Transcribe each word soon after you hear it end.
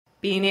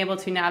being able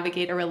to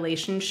navigate a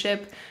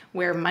relationship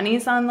where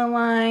money's on the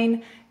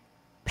line,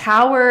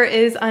 power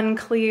is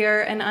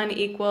unclear and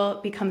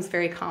unequal, becomes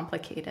very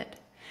complicated.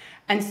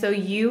 And so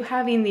you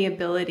having the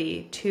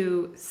ability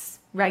to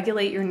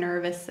regulate your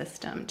nervous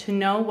system, to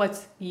know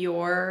what's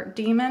your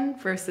demon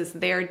versus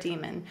their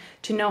demon,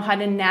 to know how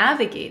to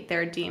navigate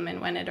their demon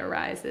when it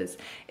arises,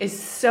 is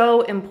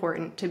so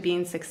important to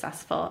being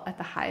successful at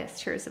the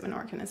highest tiers of an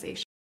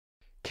organization.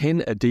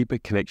 Can a deeper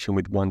connection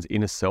with one's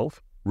inner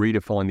self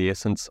redefine the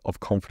essence of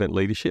confident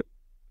leadership?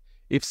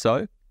 If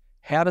so,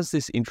 how does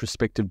this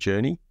introspective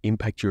journey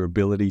impact your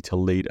ability to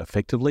lead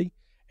effectively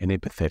and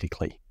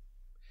empathetically?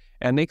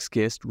 Our next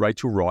guest,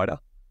 Rachel Ryder,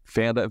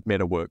 founder of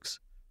MetaWorks,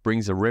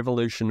 brings a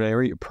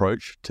revolutionary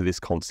approach to this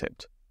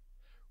concept.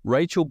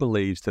 Rachel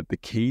believes that the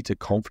key to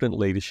confident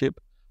leadership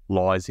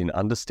lies in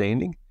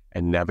understanding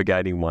and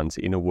navigating one's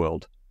inner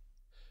world.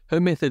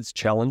 Her methods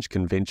challenge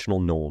conventional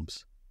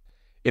norms.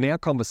 In our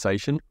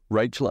conversation,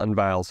 Rachel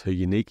unveils her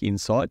unique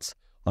insights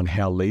on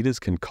how leaders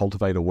can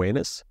cultivate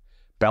awareness,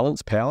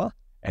 balance power,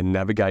 and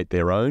navigate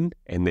their own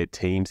and their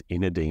team's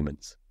inner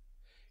demons.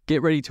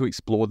 Get ready to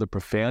explore the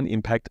profound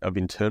impact of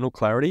internal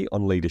clarity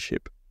on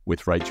leadership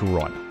with Rachel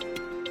Ryder.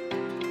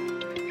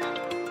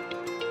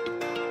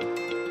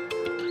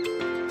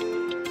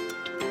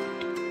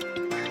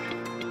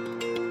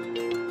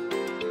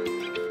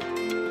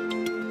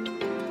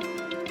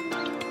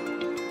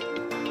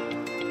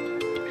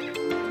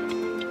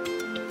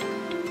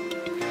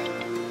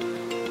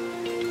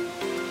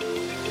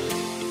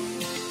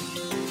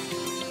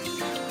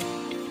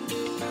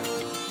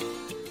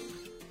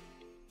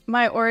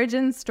 My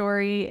origin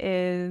story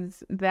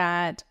is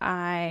that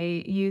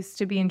I used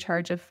to be in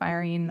charge of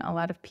firing a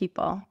lot of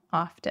people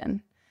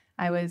often.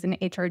 I was an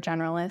HR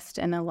generalist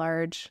in a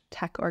large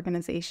tech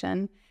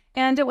organization,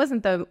 and it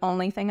wasn't the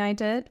only thing I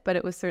did, but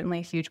it was certainly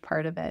a huge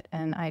part of it.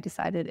 And I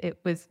decided it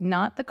was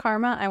not the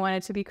karma I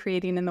wanted to be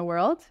creating in the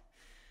world.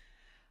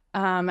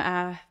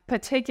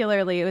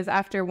 Particularly, it was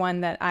after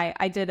one that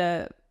I did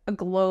a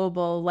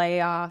global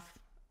layoff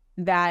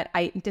that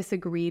I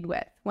disagreed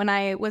with. When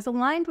I was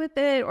aligned with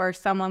it or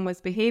someone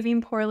was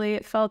behaving poorly,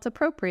 it felt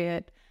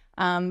appropriate.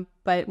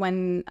 But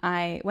when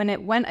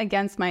it went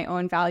against my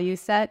own value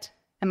set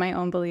and my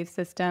own belief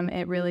system,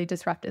 it really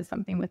disrupted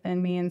something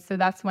within me. And so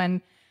that's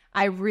when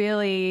I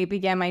really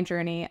began my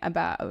journey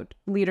about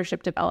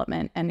leadership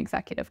development and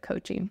executive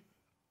coaching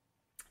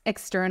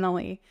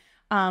externally.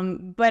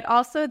 But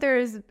also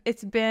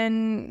it's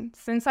been,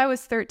 since I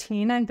was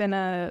 13, I've been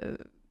a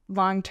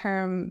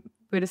long-term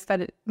Buddhist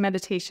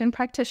meditation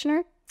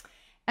practitioner.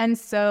 And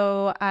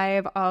so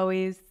I've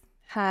always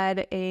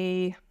had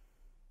a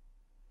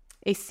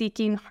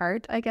seeking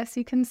heart, I guess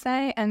you can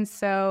say. And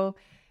so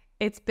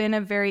it's been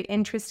a very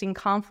interesting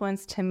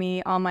confluence to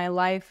me all my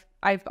life.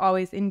 I've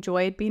always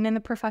enjoyed being in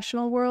the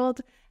professional world.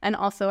 And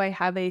also I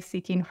have a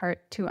seeking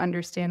heart to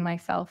understand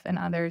myself and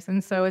others.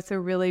 And so it's a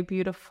really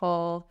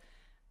beautiful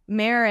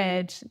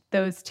marriage,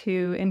 those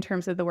two, in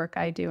terms of the work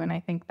I do. And I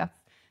think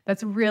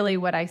that's really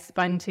what I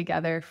spun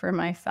together for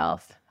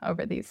myself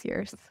over these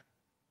years.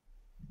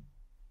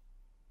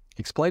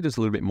 Explain to us a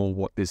little bit more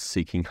what this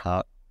seeking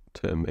heart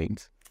term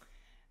means.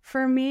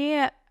 For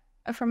me,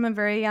 from a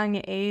very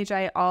young age,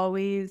 I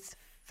always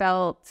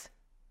felt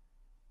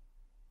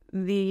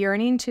the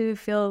yearning to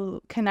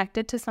feel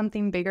connected to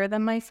something bigger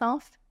than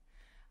myself.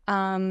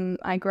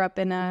 I grew up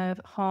in a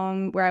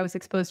home where I was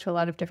exposed to a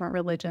lot of different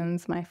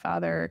religions. My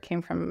father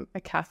came from a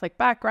Catholic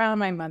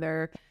background, my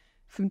mother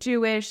from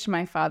Jewish.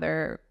 My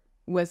father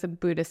was a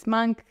Buddhist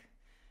monk,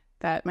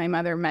 that my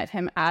mother met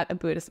him at a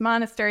Buddhist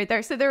monastery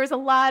there. So there was a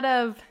lot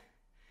of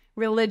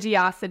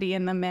religiosity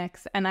in the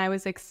mix, and I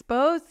was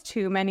exposed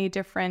to many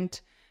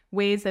different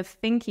ways of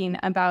thinking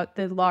about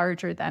the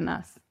larger than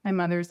us. My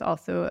mother's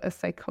also a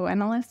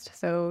psychoanalyst,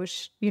 so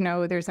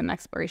there's an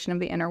exploration of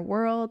the inner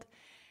world.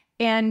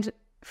 And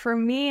for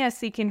me, a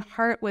seeking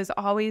heart was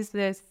always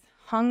this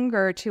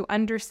hunger to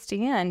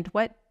understand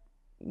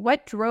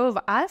what drove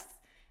us,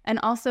 and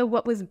also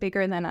what was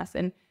bigger than us,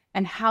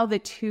 and how the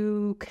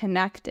two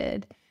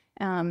connected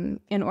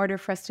in order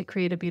for us to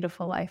create a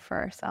beautiful life for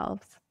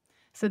ourselves.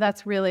 So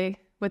that's really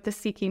what the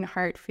seeking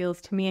heart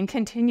feels to me, and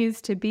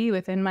continues to be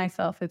within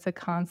myself. It's a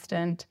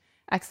constant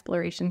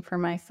exploration for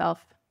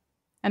myself.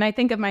 And I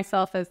think of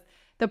myself as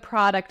the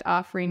product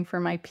offering for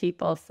my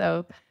people.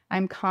 So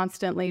I'm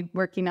constantly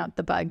working out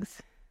the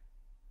bugs.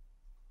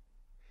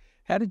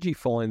 How did you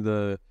find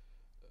the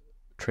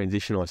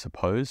transition, I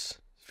suppose,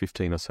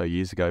 15 or so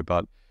years ago,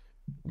 but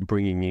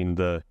bringing in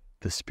the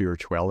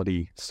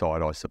spirituality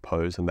side, I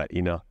suppose, and that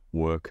inner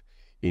work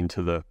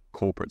into the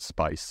corporate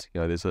space?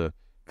 There's a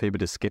fair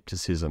bit of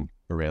skepticism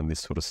around this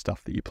sort of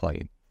stuff that you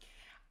play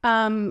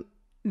in.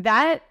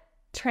 That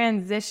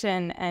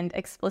transition and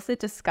explicit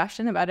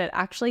discussion about it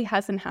actually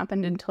hasn't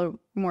happened until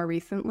more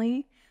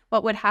recently.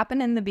 What would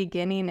happen in the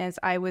beginning is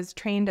I was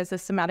trained as a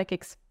somatic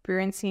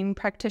experiencing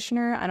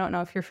practitioner. I don't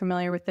know if you're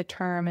familiar with the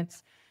term.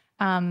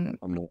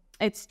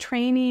 It's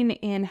training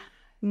in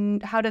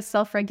how to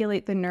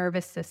self-regulate the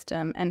nervous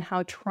system and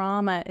how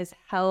trauma is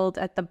held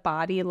at the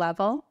body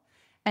level,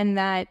 and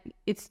that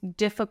it's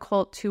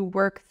difficult to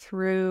work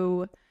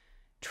through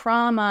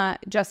trauma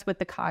just with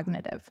the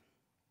cognitive.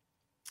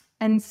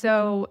 And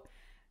so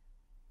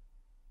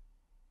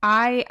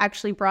I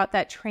actually brought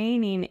that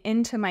training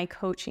into my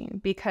coaching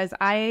because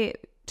I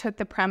took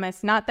the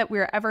premise, not that we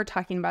were ever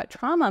talking about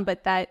trauma,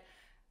 but that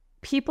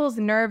people's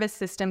nervous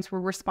systems were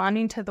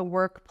responding to the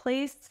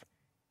workplace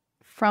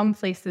from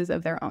places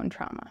of their own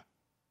trauma.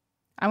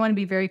 I want to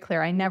be very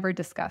clear. I never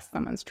discuss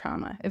someone's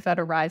trauma. If that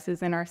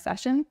arises in our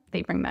session,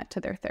 they bring that to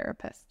their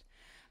therapist.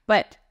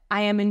 But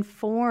I am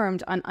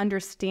informed on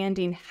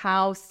understanding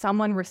how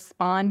someone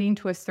responding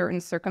to a certain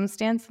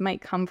circumstance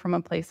might come from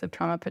a place of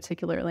trauma,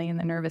 particularly in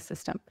the nervous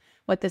system.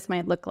 What this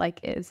might look like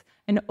is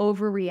an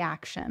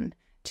overreaction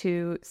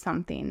to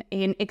something,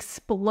 an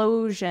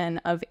explosion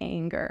of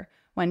anger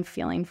when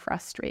feeling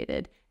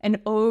frustrated,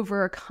 an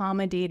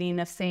over-accommodating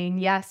of saying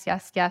yes,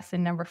 yes, yes,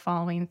 and never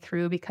following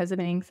through because of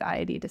an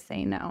anxiety to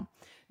say no.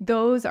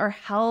 Those are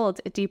held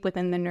deep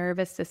within the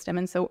nervous system.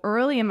 And so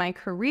early in my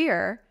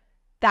career,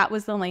 that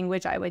was the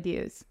language I would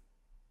use.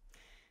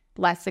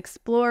 Let's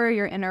explore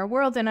your inner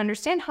world and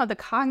understand how the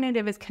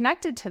cognitive is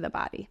connected to the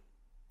body.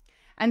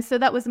 And so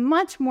that was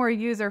much more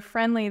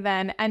user-friendly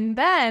then. And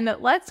then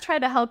let's try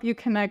to help you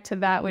connect to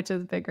that which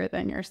is bigger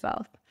than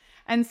yourself.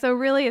 And so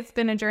really it's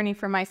been a journey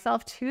for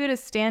myself too, to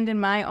stand in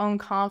my own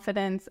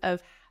confidence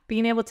of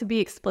being able to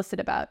be explicit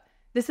about,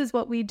 this is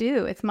what we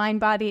do. It's mind,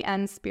 body,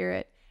 and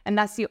spirit. And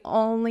that's the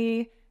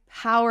only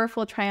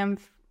powerful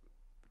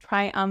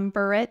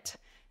triumvirate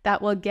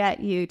that will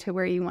get you to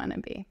where you want to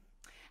be.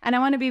 And I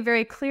want to be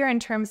very clear in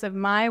terms of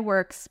my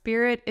work.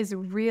 Spirit is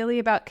really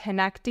about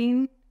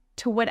connecting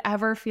to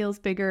whatever feels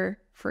bigger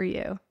for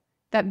you,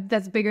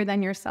 that's bigger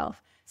than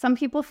yourself. Some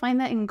people find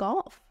that in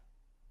golf,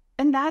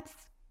 and that's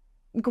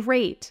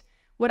great.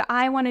 What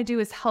I want to do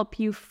is help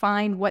you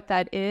find what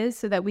that is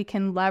so that we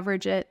can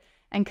leverage it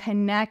and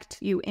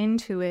connect you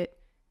into it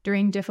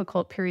during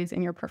difficult periods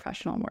in your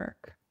professional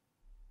work.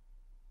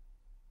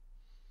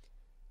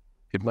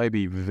 It may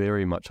be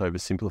very much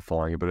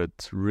oversimplifying it, but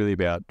it's really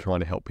about trying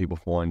to help people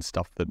find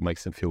stuff that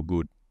makes them feel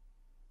good.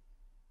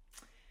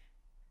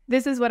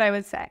 This is what I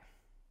would say.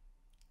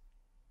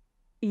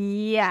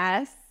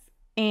 Yes,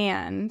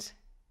 and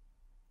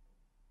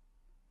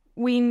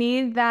we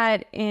need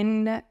that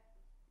in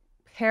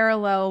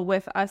parallel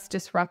with us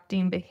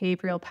disrupting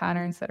behavioral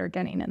patterns that are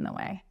getting in the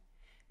way.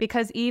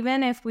 Because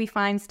even if we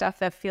find stuff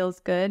that feels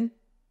good,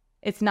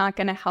 it's not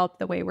going to help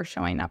the way we're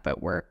showing up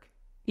at work,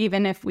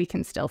 even if we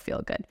can still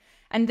feel good.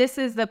 And this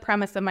is the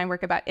premise of my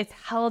work about it's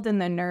held in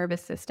the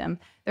nervous system.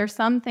 There's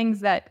some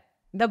things that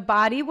the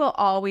body will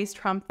always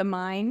trump the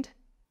mind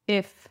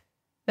if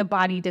the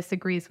body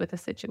disagrees with a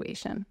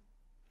situation.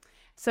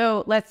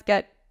 So let's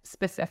get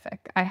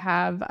specific. I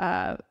have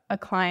a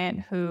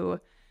client who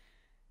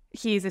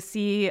he's a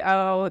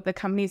CEO, the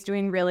company's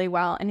doing really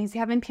well, and he's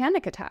having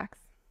panic attacks.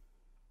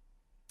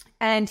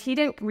 And he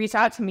didn't reach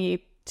out to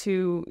me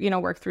to,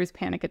 work through his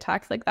panic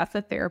attacks. Like, that's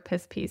a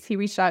therapist piece. He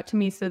reached out to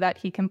me so that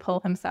he can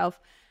pull himself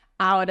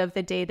out of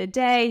the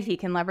day-to-day. He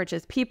can leverage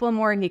his people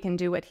more. He can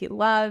do what he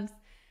loves.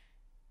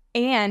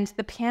 And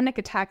the panic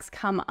attacks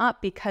come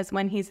up because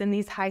when he's in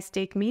these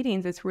high-stake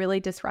meetings, it's really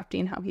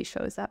disrupting how he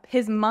shows up.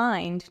 His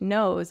mind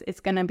knows it's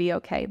going to be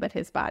okay, but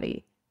his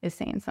body is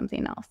saying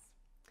something else.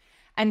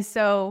 And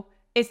so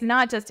it's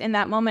not just in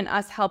that moment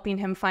us helping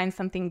him find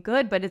something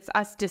good, but it's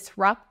us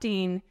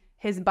disrupting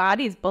his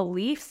body's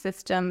belief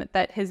system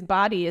that his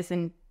body is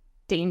in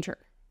danger.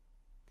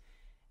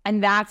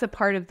 And that's a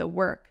part of the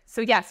work. So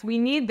yes, we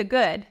need the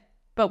good,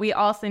 but we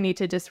also need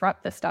to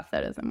disrupt the stuff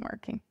that isn't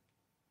working.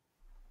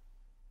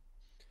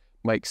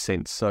 Makes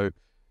sense. So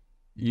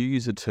you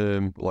use a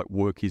term like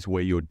work is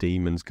where your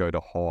demons go to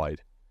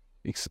hide.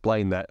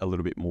 Explain that a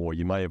little bit more.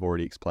 You may have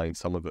already explained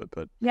some of it,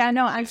 but... Yeah,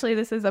 no, actually,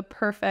 this is a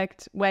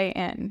perfect way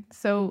in.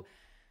 So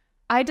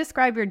I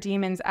describe your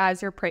demons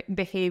as your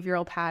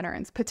behavioral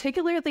patterns,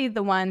 particularly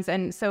the ones,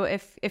 and so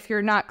if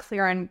you're not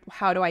clear on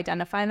how to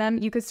identify them,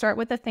 you could start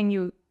with the thing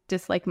you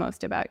dislike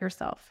most about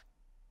yourself.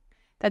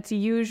 That's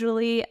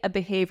usually a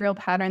behavioral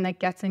pattern that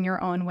gets in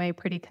your own way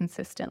pretty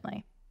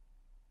consistently.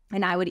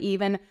 And I would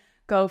even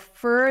go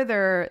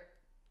further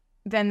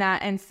than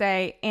that and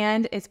say,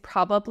 and it's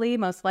probably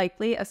most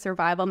likely a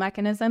survival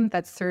mechanism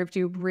that served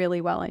you really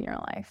well in your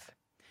life.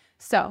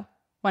 So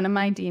one of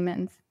my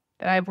demons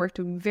that I've worked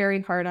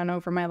very hard on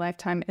over my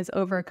lifetime is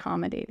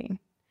over-accommodating.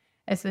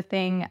 It's the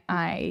thing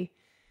I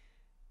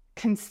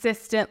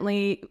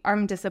consistently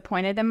am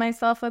disappointed in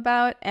myself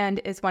about, and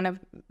is one of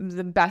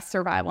the best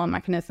survival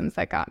mechanisms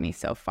that got me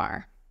so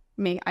far.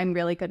 I'm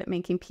really good at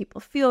making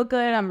people feel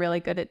good. I'm really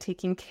good at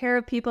taking care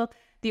of people.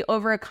 The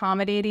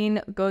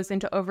over-accommodating goes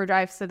into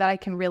overdrive so that I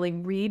can really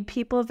read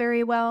people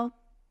very well.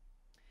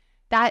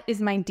 That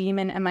is my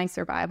demon and my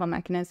survival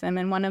mechanism.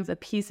 And one of the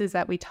pieces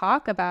that we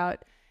talk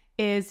about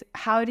is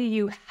how do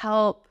you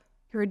help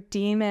your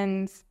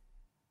demons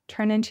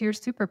turn into your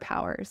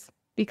superpowers?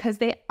 Because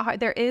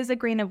there is a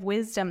grain of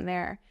wisdom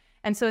there.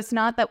 And so it's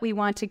not that we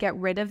want to get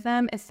rid of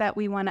them, it's that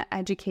we want to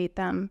educate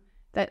them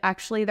that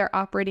actually they're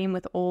operating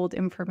with old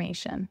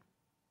information.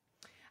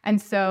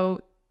 And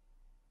so,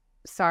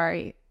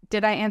 sorry,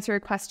 did I answer your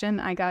question?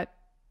 I got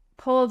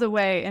pulled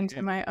away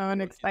into my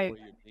own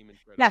excitement.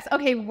 Yes.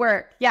 Okay.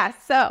 Work. Yes.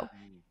 So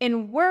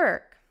in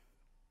work,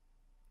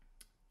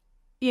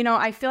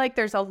 I feel like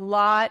there's a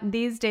lot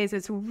these days.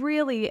 It's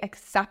really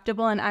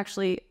acceptable and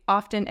actually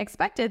often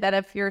expected that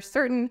if you're a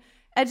certain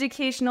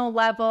educational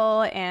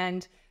level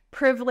and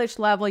privilege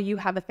level, you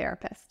have a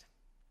therapist.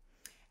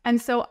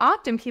 And so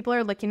often people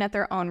are looking at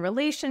their own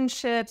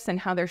relationships and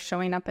how they're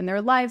showing up in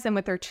their lives and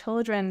with their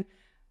children,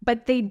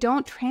 but they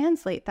don't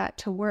translate that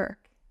to work.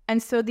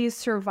 And so these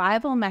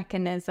survival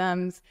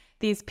mechanisms,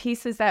 these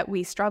pieces that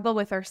we struggle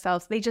with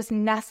ourselves, they just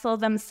nestle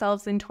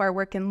themselves into our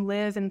work and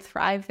live and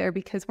thrive there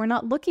because we're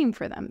not looking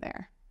for them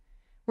there.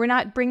 We're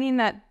not bringing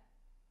that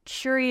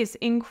curious,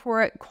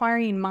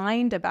 inquiring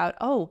mind about,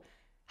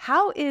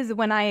 how is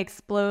when I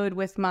explode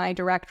with my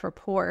direct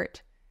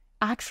report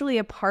actually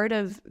a part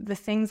of the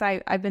things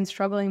I've been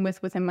struggling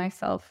with within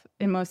myself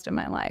in most of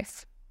my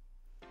life?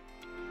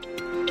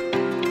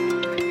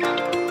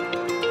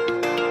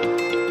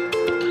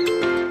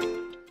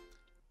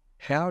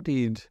 Have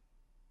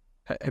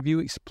you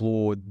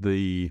explored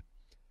the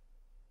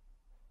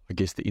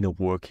inner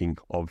working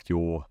of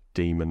your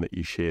demon that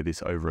you share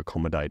this over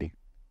accommodating?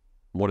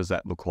 What does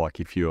that look like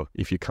if you're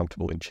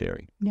comfortable in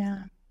sharing?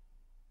 Yeah.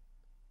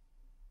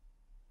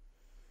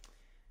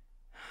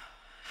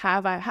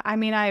 Have I? I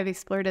mean, I've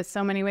explored it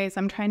so many ways.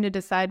 I'm trying to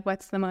decide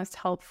what's the most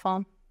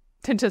helpful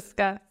to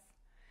discuss.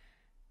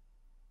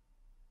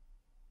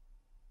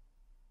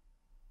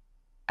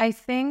 I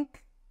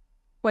think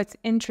what's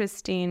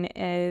interesting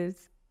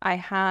is I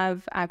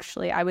have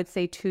actually, I would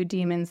say, two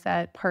demons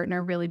that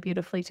partner really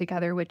beautifully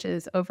together, which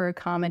is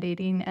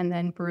over-accommodating and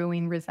then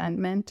brewing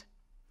resentment.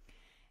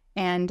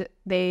 And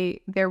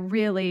they're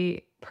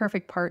really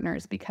perfect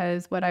partners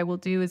because what I will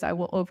do is I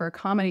will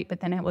over-accommodate, but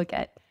then I will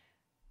get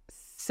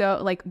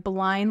so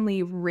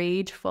blindly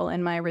rageful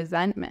in my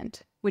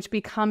resentment, which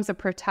becomes a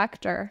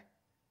protector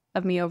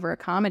of me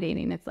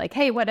over-accommodating. It's like,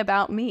 hey, what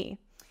about me?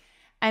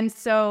 And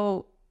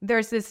so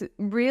there's this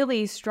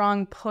really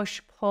strong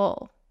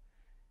push-pull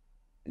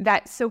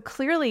that so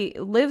clearly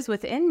lives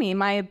within me,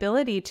 my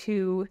ability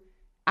to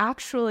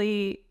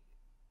actually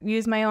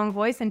use my own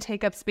voice and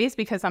take up space,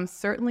 because I'm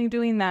certainly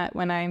doing that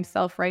when I'm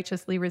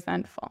self-righteously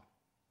resentful.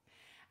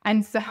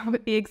 And so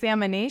the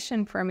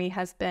examination for me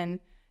has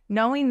been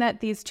knowing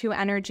that these two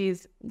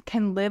energies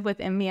can live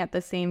within me at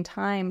the same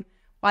time.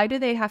 Why do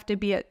they have to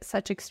be at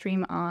such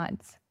extreme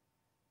odds?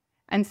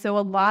 And so a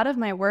lot of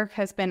my work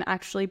has been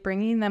actually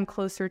bringing them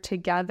closer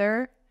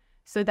together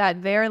so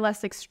that they're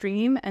less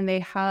extreme and they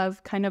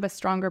have kind of a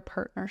stronger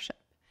partnership.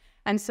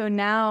 And so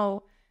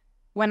now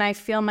when I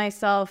feel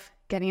myself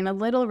getting a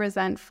little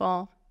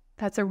resentful,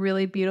 that's a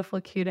really beautiful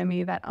cue to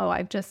me that,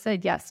 I've just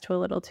said yes to a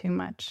little too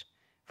much,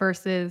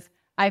 versus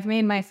I've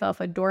made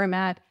myself a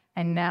doormat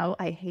and now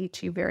I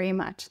hate you very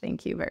much.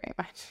 Thank you very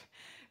much.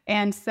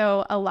 And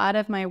so a lot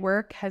of my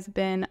work has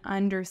been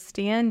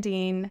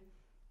understanding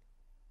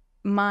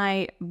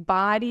my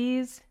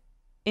body's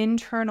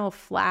internal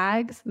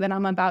flags that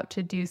I'm about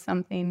to do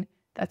something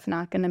that's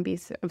not going to be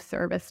of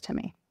service to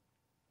me.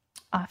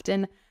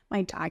 Often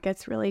my jaw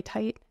gets really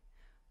tight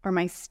or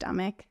my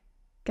stomach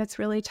gets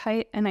really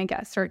tight and I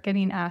start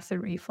getting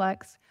acid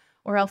reflux,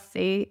 or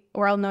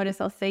I'll notice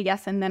I'll say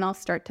yes and then I'll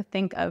start to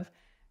think of,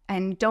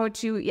 and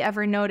don't you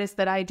ever notice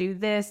that I do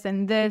this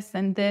and this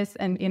and this?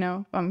 And,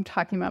 I'm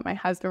talking about my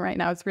husband right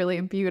now. It's really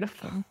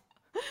beautiful.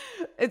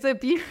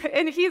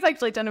 And he's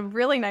actually done a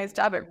really nice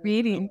job at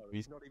reading. No,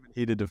 he's not even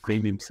here to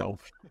defend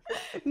himself.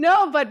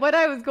 No, but what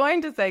I was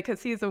going to say,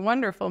 because he's a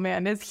wonderful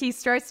man, is he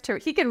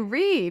can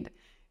read.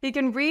 He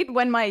can read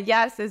when my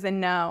yes is a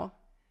no.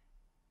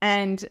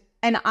 And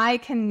I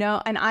can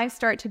know, and I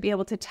start to be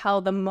able to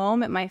tell the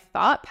moment my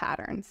thought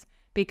patterns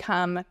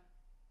become,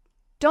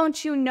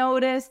 don't you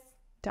notice, ...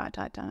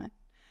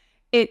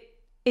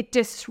 It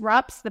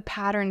disrupts the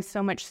pattern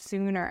so much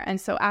sooner.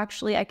 And so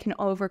actually I can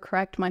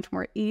overcorrect much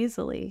more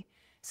easily.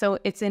 So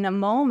it's in a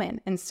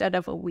moment instead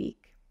of a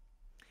week.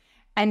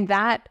 And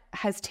that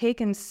has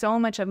taken so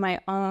much of my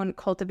own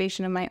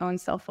cultivation of my own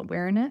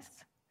self-awareness,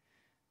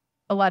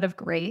 a lot of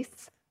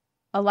grace,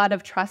 a lot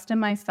of trust in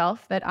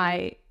myself that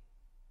I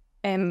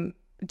am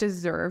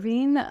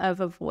deserving of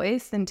a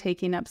voice and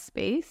taking up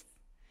space,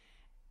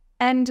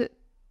 and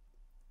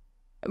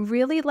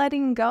really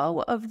letting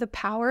go of the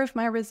power of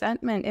my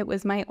resentment. It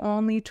was my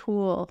only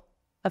tool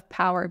of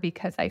power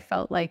because I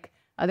felt like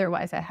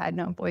otherwise I had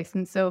no voice.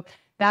 And so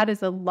that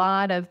is a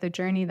lot of the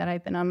journey that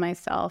I've been on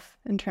myself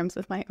in terms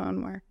of my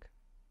own work.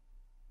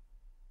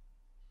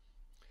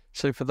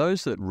 So for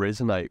those that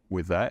resonate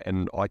with that,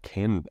 and I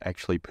can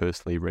actually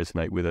personally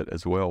resonate with it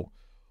as well,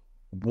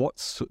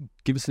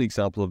 give us an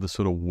example of the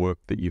sort of work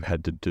that you've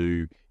had to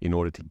do in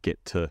order to get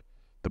to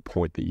the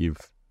point that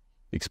you've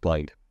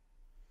explained.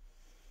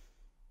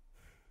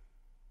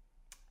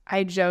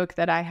 I joke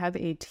that I have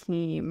a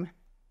team.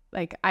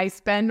 Like I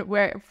spend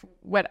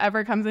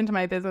whatever comes into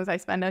my business, I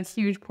spend a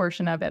huge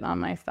portion of it on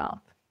myself.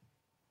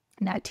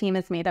 And that team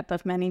is made up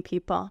of many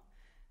people.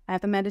 I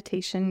have a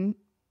meditation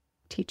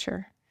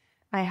teacher.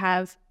 I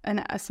have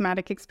a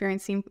somatic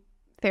experiencing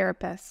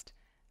therapist.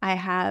 I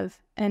have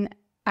an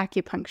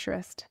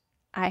acupuncturist.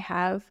 I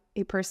have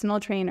a personal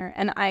trainer.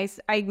 And I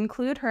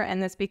include her in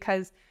this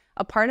because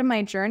a part of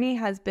my journey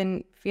has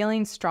been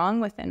feeling strong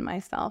within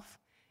myself.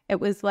 It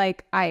was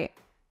like I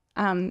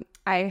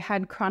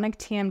had chronic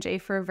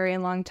TMJ for a very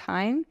long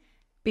time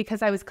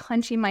because I was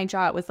clenching my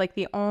jaw. It was like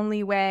the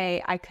only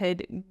way I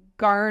could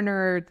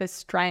garner the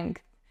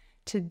strength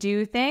to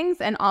do things,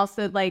 and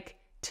also like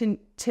to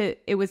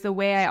it was the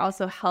way I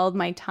also held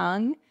my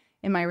tongue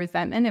in my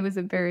resentment. It was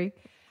a very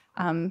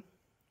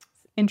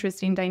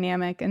interesting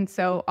dynamic. And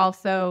so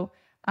also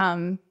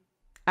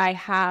I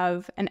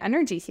have an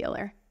energy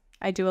healer.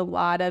 I do a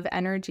lot of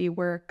energy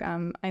work.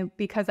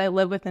 Because I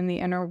live within the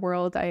inner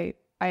world, I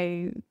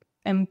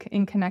am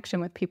in connection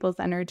with people's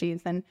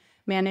energies and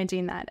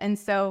managing that. And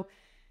so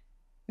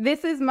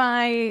this is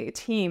my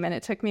team, and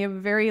it took me a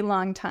very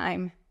long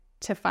time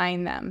to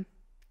find them.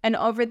 And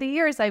over the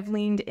years, I've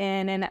leaned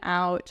in and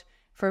out.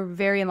 For a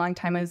very long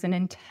time, I was an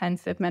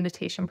intensive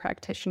meditation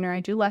practitioner. I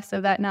do less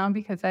of that now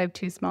because I have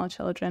 2 small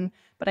children,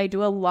 but I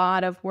do a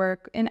lot of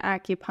work in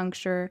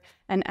acupuncture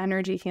and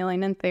energy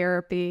healing and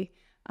therapy.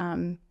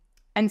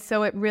 And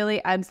so it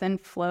really ebbs and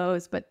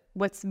flows. But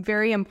what's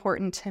very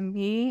important to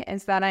me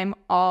is that I'm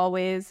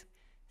always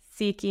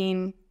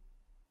seeking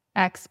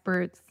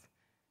experts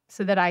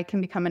so that I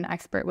can become an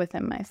expert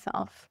within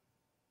myself.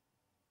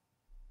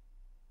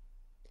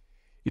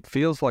 It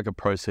feels like a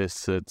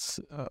process that's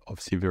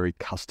obviously very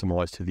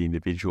customized to the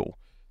individual.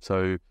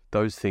 So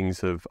those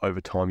things of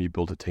over time you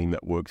built a team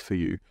that works for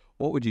you.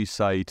 What would you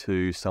say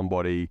to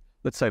somebody,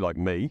 let's say like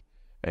me,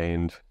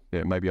 and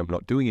maybe I'm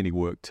not doing any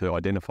work to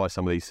identify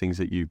some of these things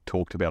that you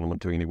talked about, I'm not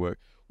doing any work.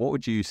 What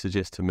would you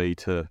suggest to me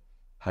to,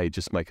 hey,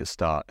 just make a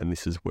start, and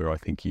this is where I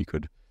think you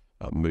could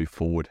move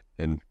forward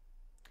and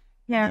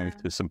move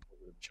to some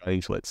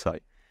change, let's say?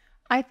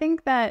 I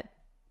think that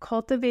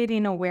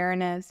cultivating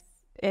awareness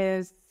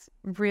is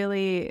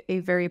really a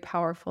very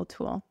powerful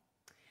tool.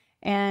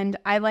 And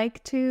I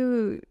like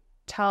to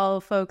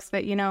tell folks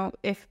that,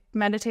 if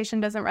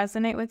meditation doesn't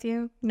resonate with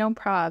you, no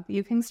problem.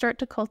 You can start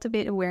to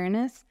cultivate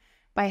awareness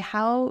by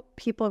how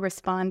people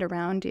respond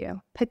around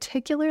you,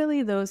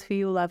 particularly those who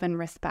you love and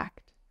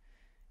respect.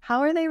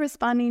 How are they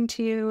responding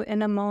to you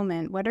in a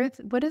moment? What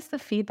is the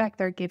feedback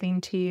they're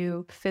giving to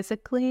you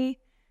physically,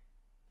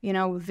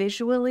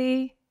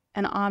 visually,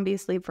 and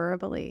obviously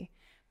verbally?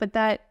 But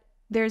that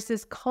there's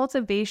this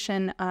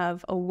cultivation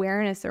of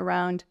awareness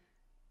around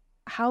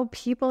how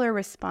people are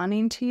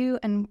responding to you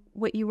and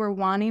what you were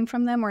wanting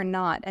from them or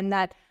not. And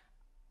that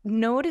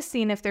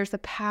noticing if there's a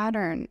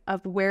pattern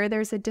of where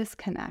there's a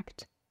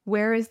disconnect,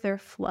 where is their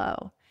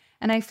flow?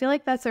 And I feel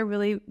like that's a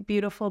really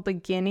beautiful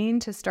beginning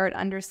to start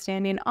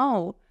understanding,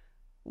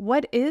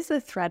 what is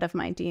the thread of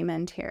my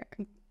demon here?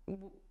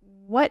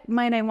 What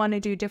might I want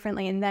to do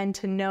differently? And then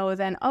to know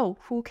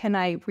who can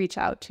I reach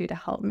out to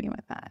help me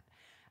with that?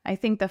 I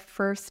think the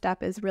first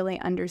step is really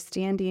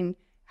understanding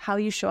how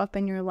you show up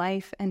in your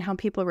life and how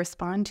people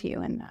respond to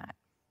you in that.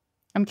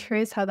 I'm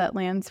curious how that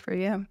lands for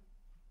you.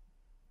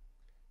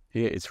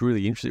 Yeah, it's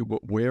really interesting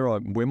where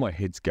my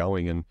head's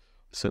going, and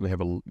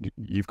certainly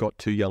you've got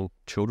 2 young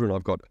children,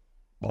 I've got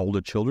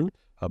older children,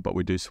 but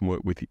we do some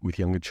work with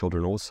younger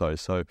children also.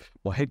 So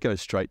my head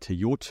goes straight to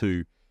your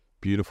 2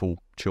 beautiful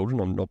children.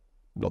 I'm not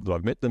that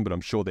I've met them, but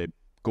I'm sure they're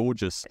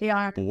gorgeous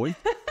boys.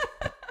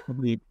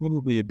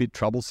 Probably a bit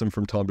troublesome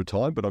from time to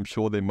time, but I'm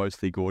sure they're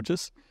mostly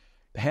gorgeous.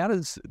 How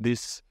does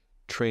this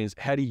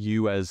how do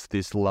you, as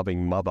this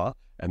loving mother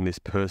and this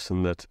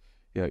person that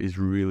is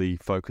really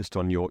focused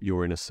on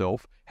your inner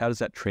self, how does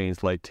that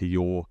translate to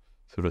your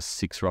sort of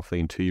 6 roughly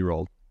and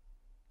 2-year-old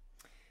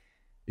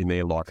in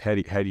their life? How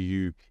do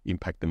you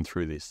impact them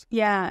through this?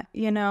 Yeah,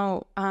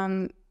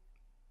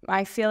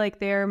 I feel like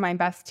they're my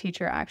best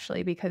teacher,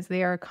 actually, because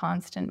they are a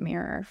constant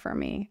mirror for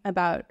me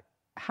about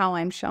how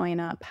I'm showing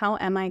up. How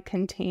am I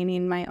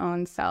containing my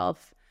own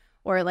self?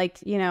 Or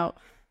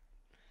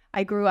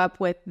I grew up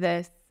with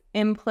this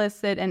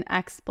implicit and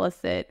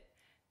explicit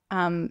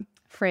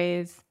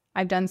phrase,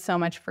 I've done so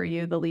much for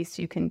you, the least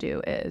you can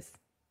do is ...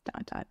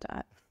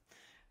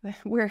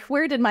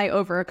 Where did my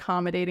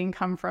over-accommodating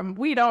come from?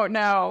 We don't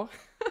know.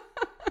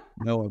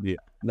 No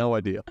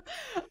idea.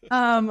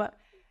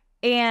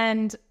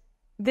 And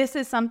this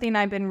is something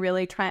I've been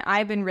really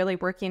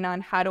working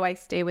on. How do I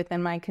stay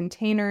within my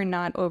container,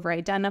 not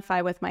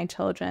over-identify with my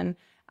children,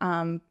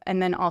 and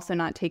then also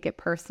not take it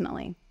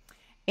personally.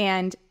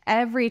 And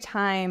every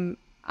time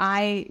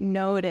I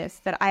notice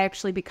that I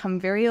actually become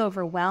very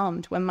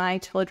overwhelmed when my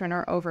children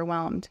are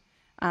overwhelmed,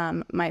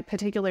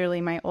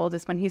 particularly my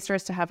oldest, when he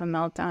starts to have a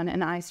meltdown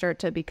and I start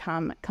to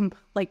become,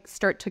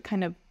 start to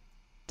kind of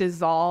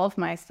dissolve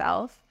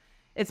myself.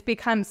 It's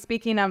become,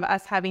 speaking of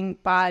us having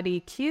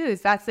body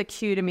cues, that's a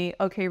cue to me.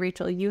 Okay,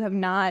 Rachel, you have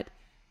not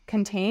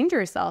contained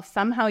yourself.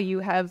 Somehow you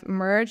have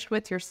merged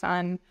with your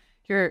son.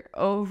 You're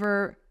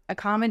over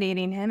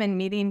accommodating him and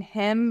meeting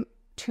him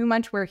too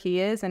much where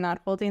he is and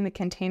not holding the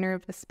container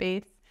of the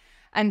space.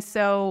 And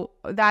so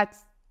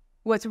that's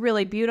what's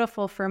really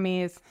beautiful for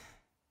me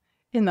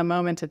In the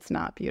moment, it's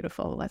not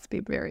beautiful. Let's be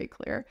very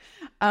clear.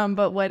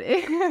 But what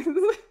is,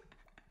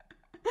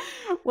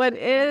 what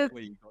is,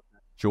 Where you got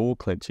that jaw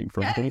clenching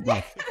from.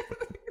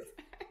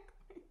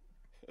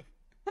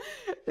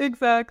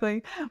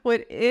 exactly.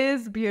 What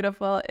is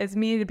beautiful is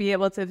me to be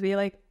able to be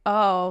like,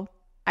 oh,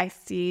 I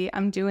see,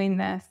 I'm doing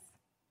this,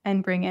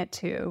 and bring it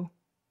to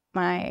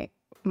my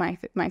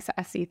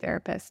SE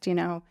therapist, you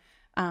know.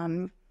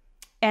 And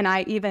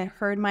I even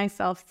heard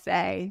myself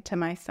say to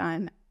my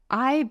son,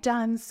 I've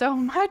done so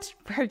much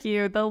for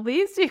you. The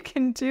least you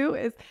can do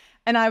is,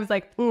 and I was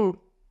like, ooh,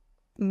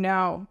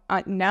 no,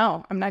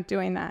 no, I'm not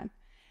doing that.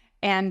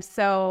 And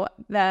so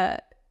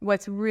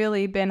what's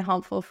really been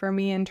helpful for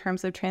me in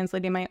terms of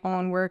translating my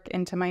own work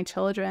into my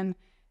children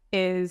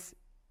is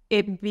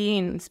it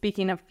being,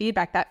 speaking of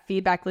feedback, that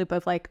feedback loop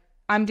of like,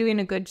 I'm doing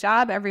a good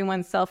job,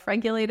 everyone's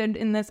self-regulated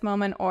in this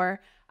moment,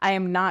 or I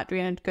am not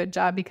doing a good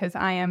job because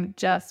I am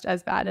just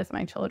as bad as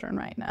my children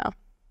right now.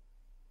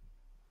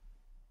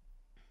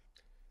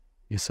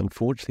 Yes,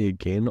 unfortunately,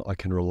 again, I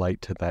can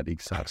relate to that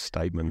exact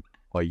statement.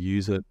 I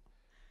use it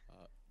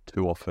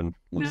too often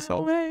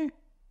myself. No way.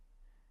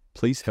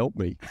 Please help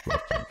me.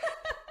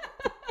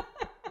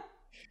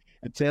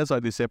 It sounds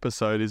like this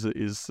episode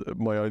is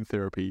my own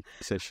therapy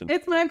session.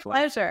 It's my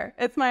pleasure.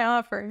 It's my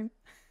offering.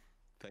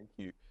 Thank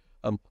you.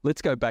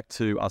 Let's go back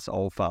to us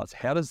old farts.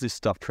 How does this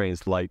stuff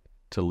translate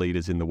to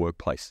leaders in the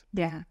workplace?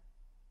 Yeah.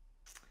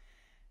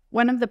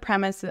 One of the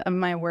premises of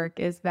my work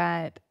is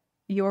that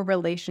your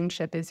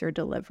relationship is your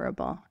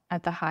deliverable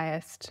at the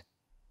highest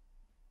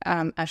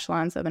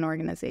echelons of an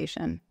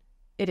organization.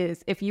 It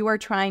is. If you are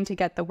trying to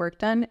get the work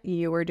done,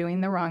 you are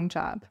doing the wrong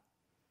job.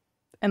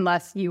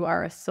 Unless you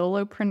are a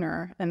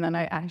solopreneur, and then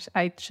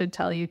I should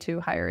tell you to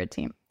hire a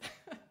team.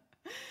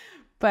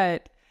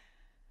 But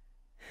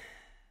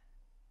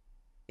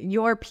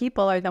your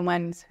people are the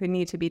ones who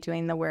need to be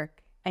doing the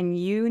work, and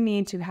you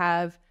need to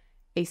have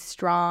a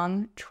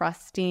strong,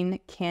 trusting,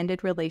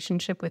 candid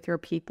relationship with your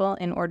people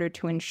in order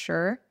to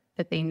ensure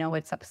that they know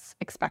what's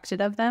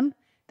expected of them,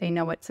 they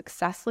know what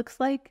success looks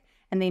like,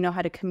 and they know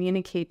how to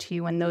communicate to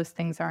you when those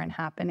things aren't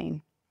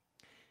happening.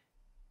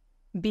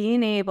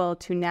 Being able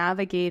to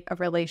navigate a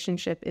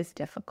relationship is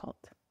difficult.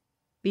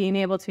 Being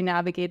able to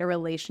navigate a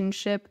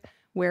relationship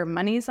where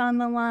money's on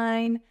the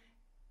line,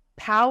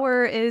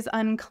 power is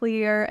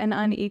unclear and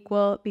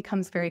unequal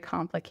becomes very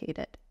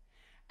complicated.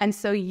 And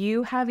so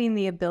you having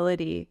the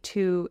ability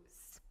to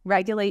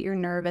regulate your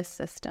nervous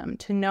system,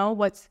 to know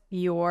what's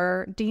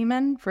your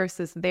demon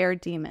versus their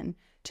demon,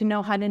 to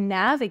know how to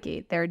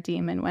navigate their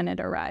demon when it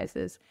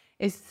arises,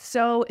 is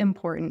so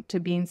important to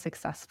being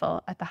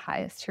successful at the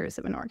highest tiers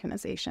of an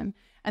organization.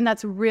 And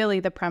that's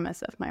really the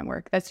premise of my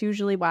work. That's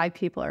usually why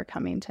people are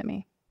coming to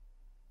me.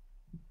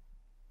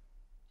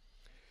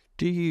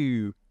 Do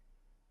you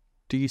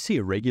see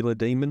a regular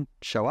demon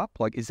show up?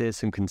 Like, is there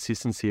some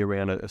consistency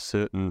around a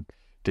certain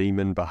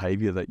demon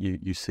behavior that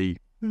you see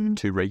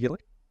too regularly?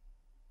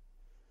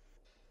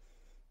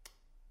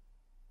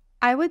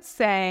 I would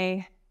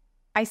say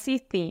I see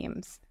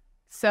themes.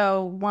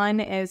 So one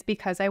is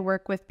because I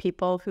work with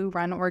people who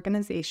run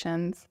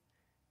organizations,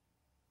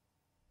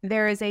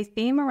 there is a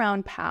theme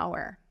around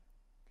power.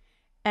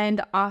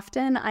 And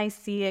often I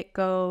see it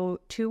go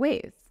two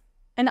ways.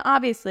 And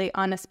obviously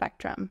on a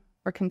spectrum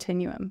or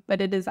continuum, but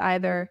it is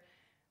either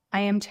I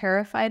am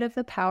terrified of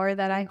the power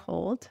that I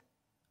hold,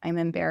 I'm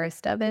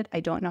embarrassed of it, I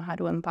don't know how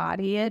to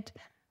embody it,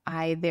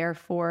 I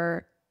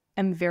therefore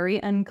am very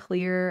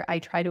unclear, I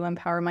try to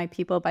empower my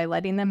people by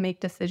letting them make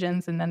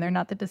decisions and then they're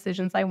not the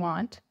decisions I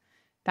want.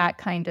 That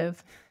kind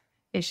of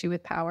issue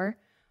with power,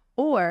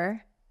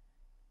 or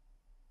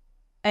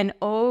an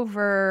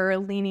over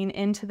leaning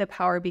into the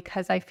power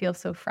because I feel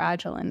so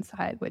fragile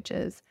inside, which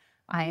is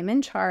I am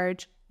in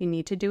charge. You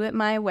need to do it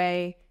my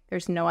way.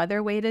 There's no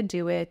other way to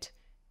do it.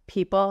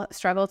 People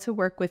struggle to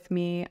work with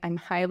me. I'm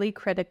highly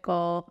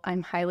critical.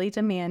 I'm highly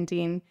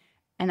demanding,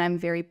 and I'm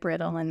very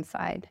brittle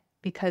inside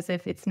because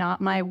if it's not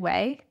my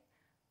way,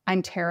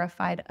 I'm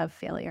terrified of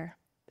failure.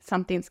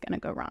 Something's going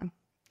to go wrong.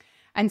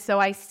 And so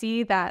I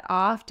see that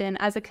often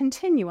as a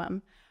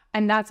continuum.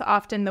 And that's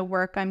often the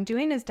work I'm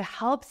doing is to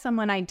help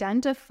someone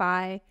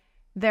identify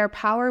their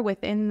power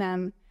within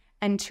them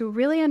and to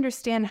really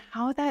understand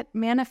how that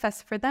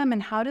manifests for them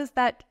and how does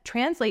that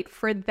translate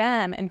for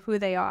them and who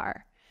they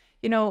are.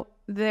 You know,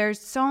 there's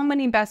so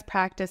many best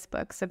practice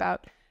books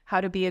about how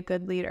to be a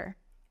good leader.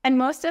 And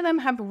most of them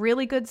have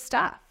really good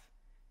stuff.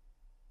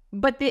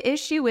 But the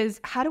issue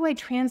is, how do I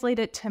translate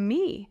it to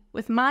me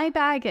with my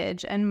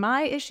baggage and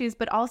my issues,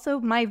 but also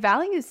my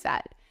value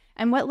set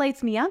and what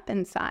lights me up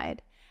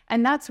inside?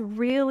 And that's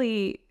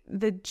really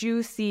the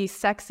juicy,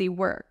 sexy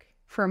work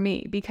for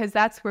me, because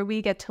that's where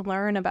we get to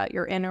learn about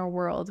your inner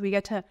world. We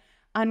get to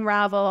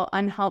unravel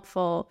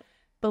unhelpful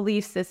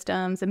belief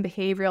systems and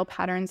behavioral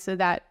patterns so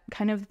that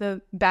kind of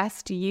the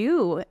best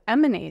you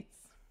emanates.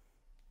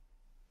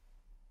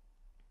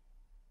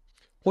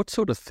 What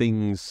sort of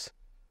things,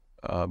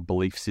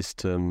 belief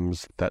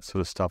systems, that sort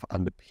of stuff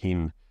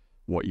underpin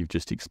what you've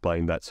just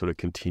explained, that sort of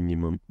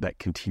continuum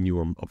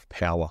of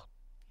power?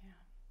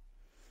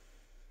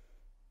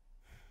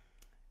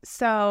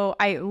 So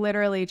I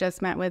literally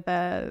just met with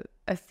a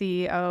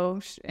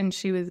CEO, and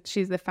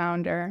she's the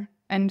founder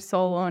and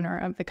sole owner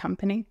of the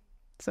company.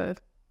 It's a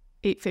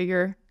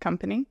 8-figure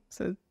company,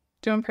 so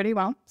doing pretty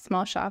well,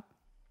 small shop.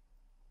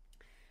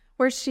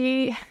 Where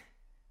she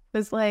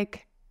was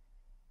like,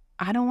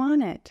 I don't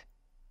want it.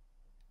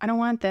 I don't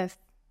want this.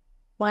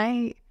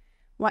 Why,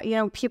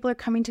 people are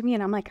coming to me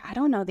and I'm like, I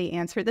don't know the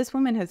answer. This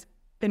woman has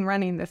been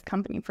running this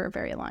company for a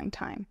very long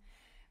time.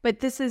 But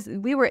this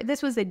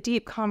was a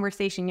deep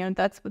conversation.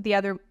 That's the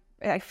other,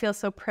 I feel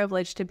so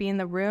privileged to be in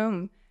the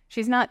room.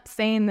 She's not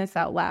saying this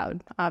out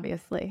loud,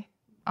 obviously,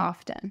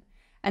 often.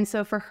 And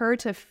so for her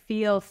to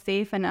feel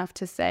safe enough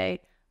to say,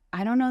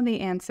 I don't know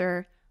the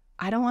answer.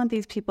 I don't want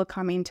these people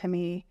coming to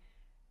me.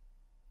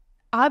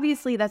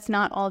 Obviously, that's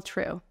not all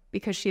true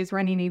because she is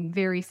running a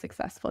very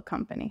successful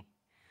company.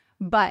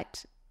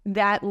 But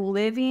that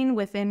living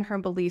within her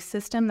belief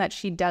system that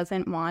she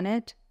doesn't want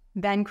it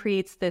then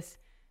creates this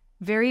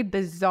very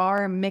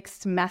bizarre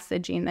mixed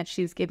messaging that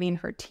she's giving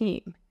her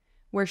team,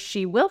 where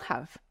she will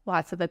have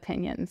lots of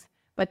opinions,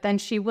 but then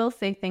she will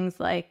say things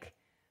like,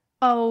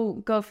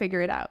 oh, go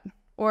figure it out,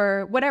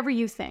 or whatever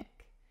you think.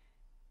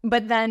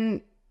 But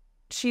then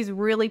she's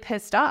really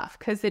pissed off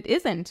because it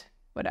isn't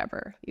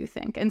whatever you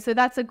think. And so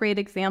that's a great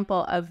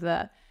example of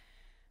the,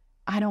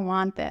 I don't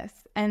want this.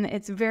 And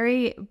it's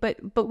very, but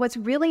what's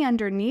really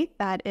underneath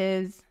that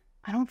is,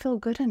 I don't feel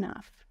good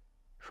enough.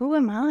 Who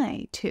am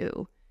I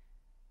to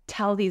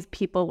tell these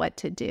people what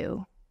to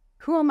do?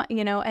 Who am I,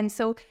 And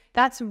so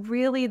that's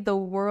really the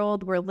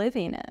world we're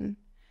living in.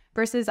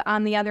 Versus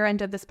on the other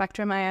end of the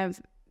spectrum, I have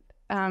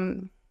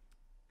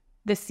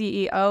the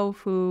CEO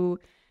who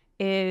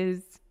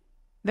is,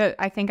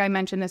 I think I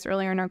mentioned this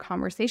earlier in our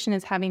conversation,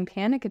 is having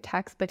panic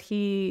attacks, but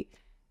he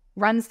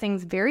runs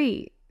things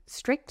very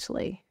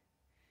strictly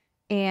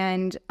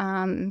and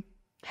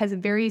has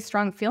very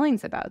strong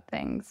feelings about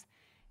things.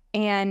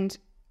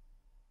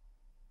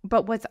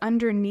 But what's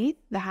underneath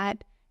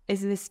that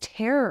is this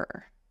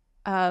terror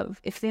of,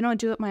 if they don't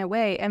do it my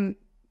way, and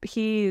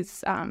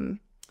it's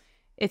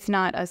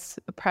not a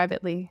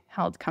privately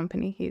held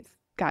company. He's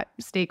got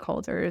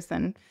stakeholders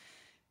and,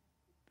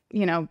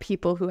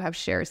 people who have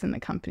shares in the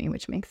company,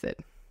 which makes it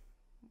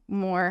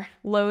more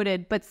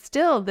loaded, but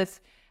still this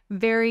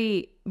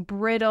very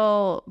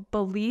brittle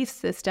belief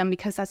system,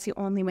 because that's the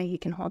only way he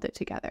can hold it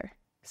together.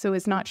 So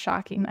it's not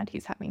shocking that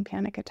he's having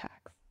panic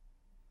attacks.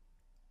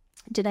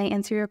 Did I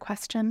answer your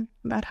question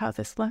about how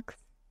this looks?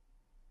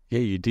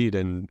 Yeah, you did.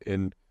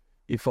 And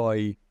if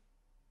I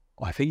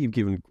think you've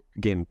given,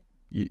 again,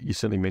 you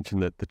certainly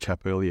mentioned that the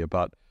chap earlier,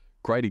 but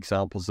great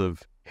examples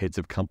of heads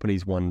of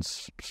companies,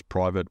 one's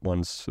private,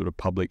 one's sort of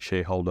public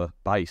shareholder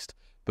based.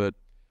 But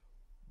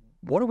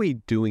what are we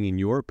doing, in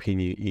your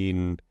opinion,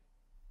 in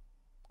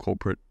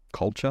corporate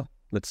culture,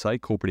 let's say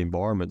corporate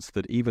environments,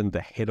 that even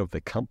the head of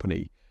the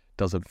company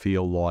doesn't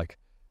feel like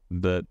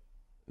that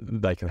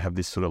they can have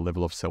this sort of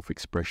level of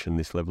self-expression,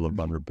 this level of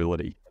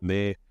vulnerability? And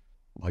they're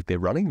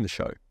running the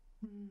show.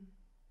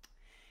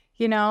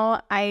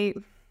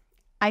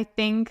 I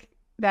think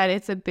that I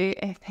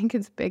think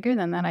it's bigger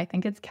than that. I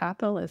think it's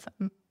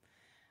capitalism.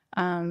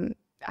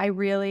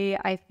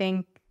 I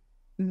think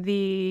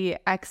the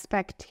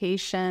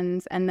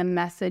expectations and the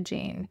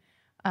messaging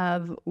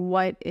of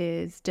what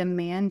is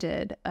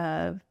demanded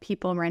of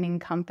people running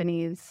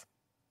companies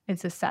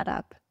is a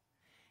setup.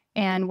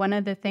 And one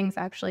of the things,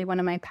 actually, one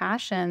of my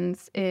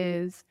passions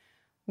is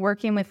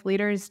working with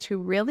leaders to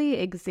really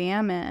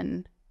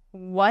examine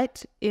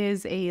what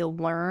is a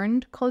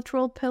learned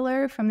cultural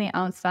pillar from the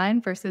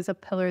outside versus a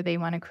pillar they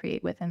want to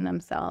create within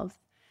themselves.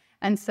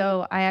 And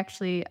so I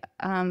actually,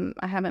 I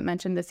haven't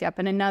mentioned this yet,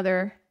 but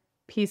another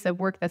piece of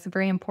work that's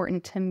very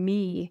important to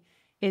me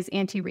is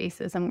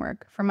anti-racism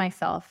work for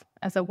myself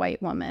as a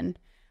white woman,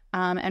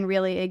 and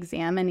really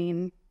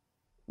examining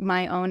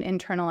my own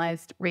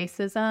internalized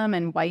racism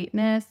and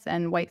whiteness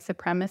and white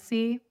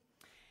supremacy.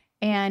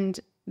 And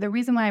the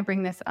reason why I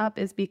bring this up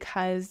is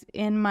because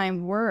in my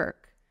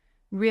work,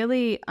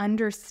 really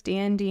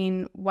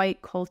understanding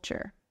white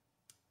culture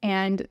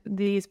and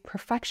these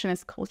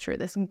perfectionist culture,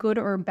 this good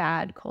or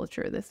bad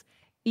culture, this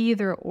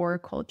either or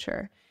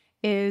culture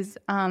is,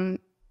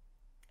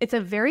 it's a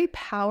very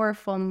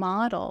powerful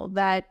model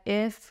that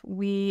if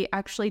we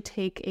actually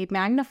take a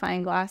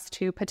magnifying glass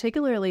to,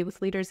 particularly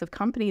with leaders of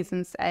companies,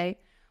 and say,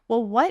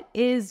 well, what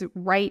is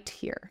right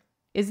here?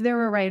 Is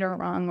there a right or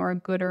wrong, or a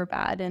good or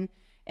bad? And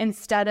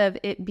instead of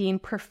it being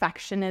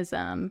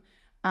perfectionism,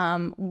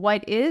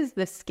 what is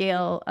the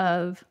scale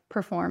of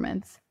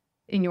performance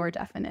in your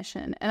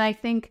definition? And I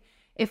think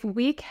if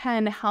we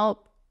can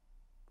help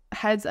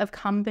heads of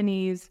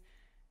companies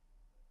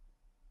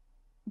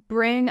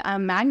bring a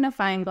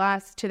magnifying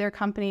glass to their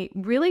company,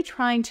 really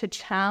trying to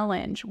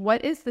challenge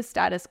what is the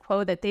status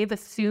quo that they've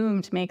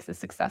assumed makes a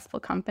successful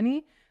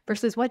company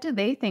versus what do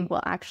they think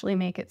will actually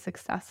make it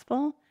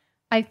successful,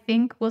 I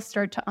think we'll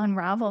start to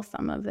unravel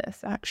some of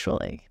this,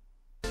 actually.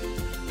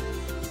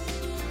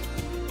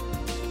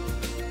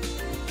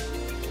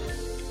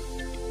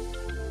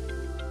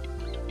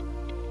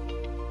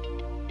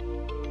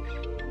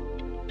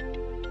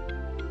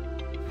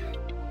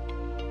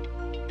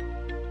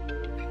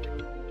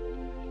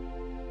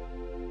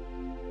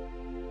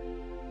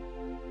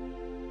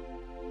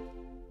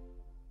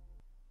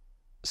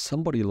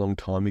 somebody a long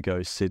time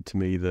ago said to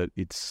me that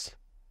it's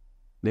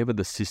never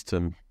the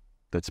system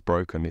that's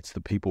broken, it's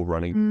the people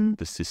running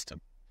the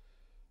system.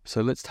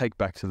 So let's take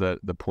back to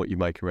the point you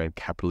make around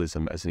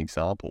capitalism as an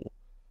example.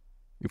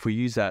 If we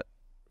use that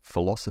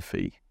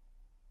philosophy,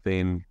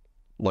 then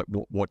like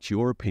what's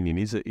your opinion?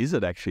 Is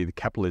it actually the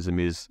capitalism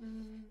is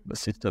a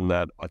system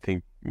that I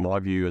think my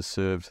view has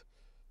served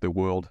the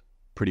world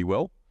pretty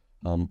well,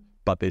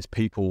 but there's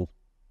people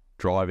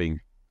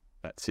driving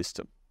that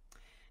system.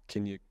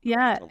 Can you?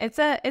 Yeah, it's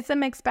a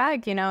mixed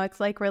bag, you know, it's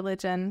like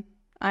religion.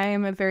 I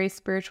am a very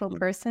spiritual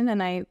person,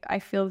 and I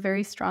feel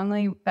very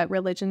strongly that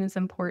religion is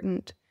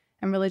important,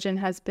 and religion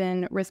has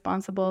been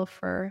responsible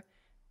for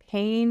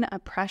pain,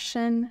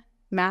 oppression,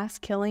 mass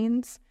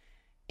killings,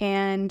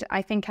 and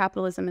I think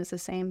capitalism is the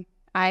same.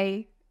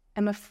 I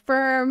am a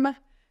firm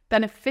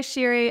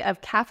beneficiary of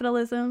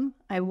capitalism.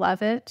 I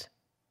love it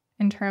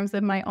in terms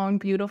of my own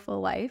beautiful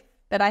life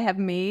that I have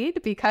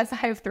made because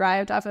I've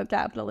thrived off of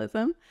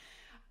capitalism.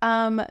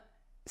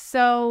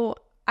 So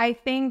I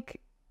think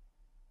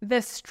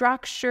the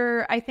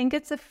structure, I think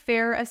it's a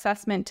fair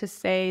assessment to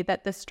say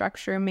that the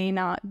structure may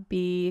not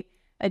be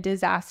a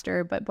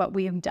disaster, but what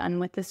we have done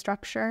with the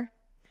structure.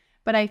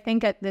 But I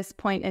think at this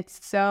point,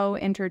 it's so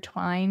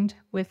intertwined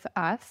with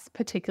us,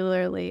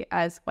 particularly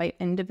as white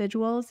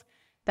individuals,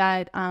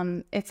 that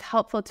it's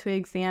helpful to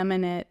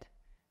examine it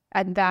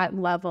at that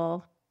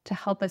level to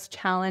help us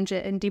challenge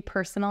it and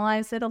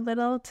depersonalize it a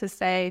little, to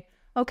say,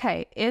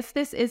 okay, if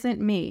this isn't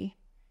me,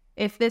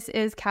 if this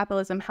is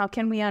capitalism, how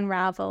can we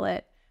unravel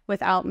it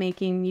without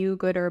making you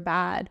good or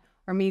bad,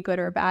 or me good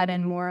or bad,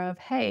 and more of,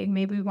 hey,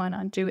 maybe we want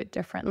to do it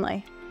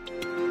differently.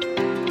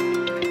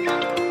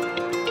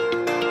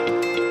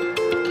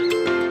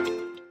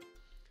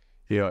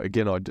 Yeah,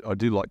 again, I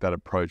do like that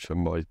approach.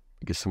 And I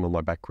guess some of my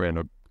background,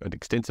 an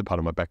extensive part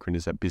of my background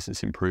is that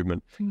business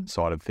improvement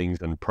side of things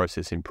and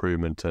process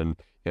improvement. And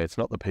it's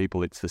not the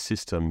people, it's the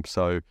system.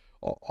 So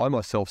I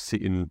myself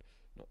sit in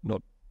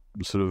not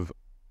sort of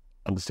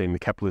understanding the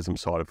capitalism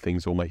side of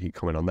things or making a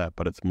comment on that,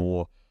 but it's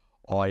more,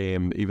 I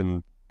am,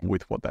 even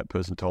with what that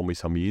person told me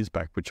some years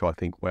back, which I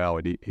think, wow,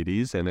 it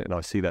is. And I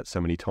see that so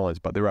many times,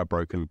 but there are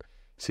broken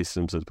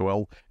systems as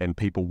well. And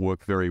people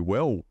work very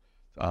well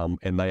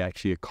and they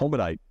actually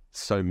accommodate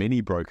so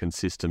many broken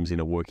systems in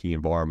a working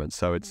environment.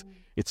 So it's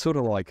sort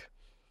of like,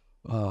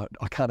 I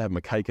can't have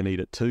my cake and eat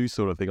it too,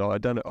 sort of thing. I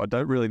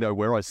don't really know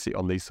where I sit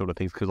on these sort of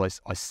things, because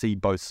I see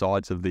both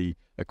sides of the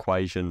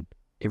equation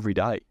every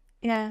day.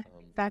 Yeah,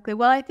 exactly.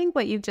 Well, I think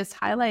what you've just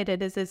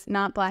highlighted is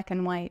not black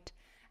and white.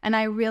 And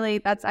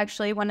that's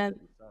actually one of,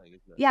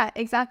 yeah,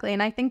 exactly.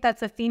 And I think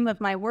that's a theme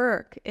of my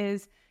work,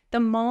 is the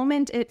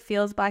moment it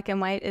feels black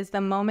and white is the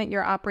moment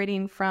you're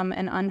operating from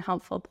an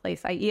unhelpful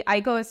place.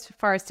 I go as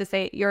far as to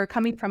say you're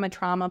coming from a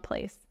trauma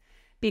place,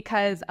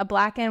 because a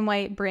black and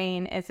white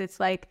brain it's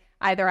like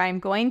either I'm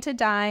going to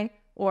die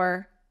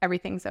or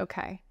everything's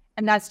okay.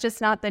 And that's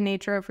just not the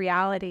nature of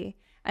reality.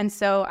 And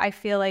so I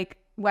feel like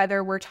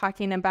whether we're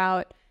talking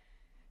about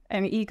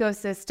an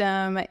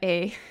ecosystem,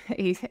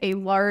 a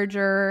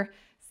larger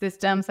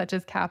system such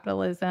as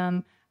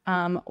capitalism,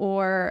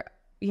 or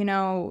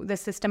the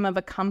system of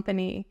a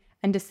company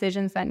and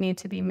decisions that need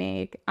to be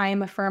made, I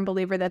am a firm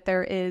believer that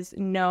there is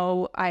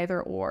no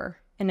either or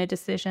in a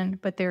decision,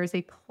 but there is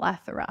a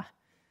plethora.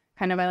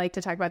 Kind of, I like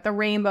to talk about the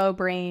rainbow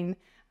brain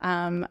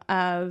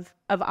of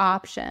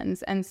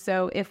options. And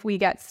so if we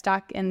get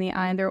stuck in the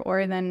either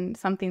or, then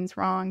something's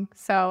wrong.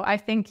 So I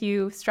think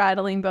you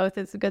straddling both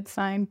is a good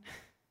sign.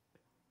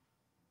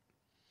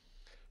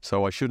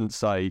 So I shouldn't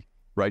say,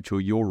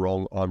 Rachel, you're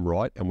wrong, I'm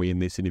right, and we end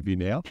this interview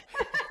now.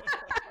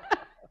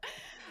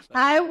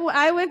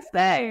 I would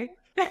say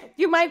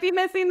you might be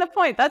missing the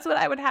point. That's what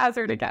I would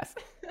hazard a guess.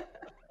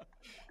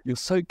 You're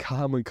so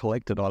calm and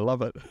collected. I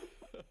love it.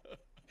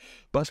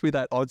 Must be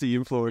that Aussie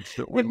influence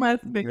that we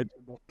must be.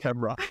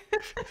 Camera.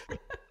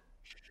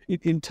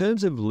 In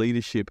terms of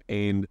leadership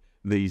and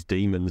these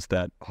demons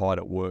that hide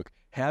at work,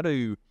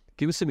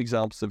 give us some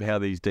examples of how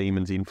these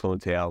demons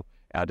influence our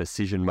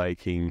decision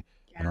making,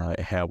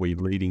 how we're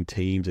leading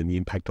teams, and the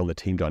impact on the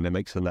team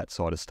dynamics and that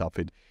side of stuff.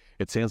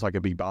 It sounds like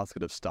a big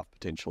basket of stuff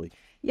potentially.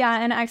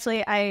 Yeah, and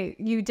actually,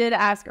 you did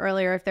ask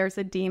earlier if there's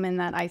a demon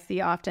that I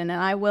see often,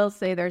 and I will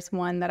say there's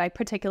one that I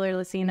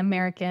particularly see in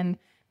American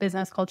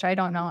business culture. I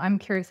don't know. I'm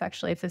curious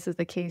actually if this is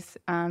the case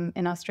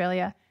in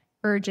Australia.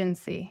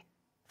 Urgency,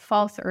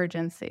 false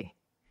urgency.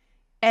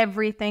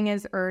 Everything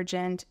is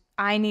urgent.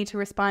 I need to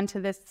respond to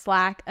this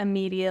Slack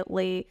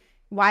immediately.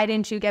 Why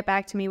didn't you get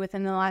back to me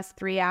within the last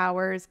 3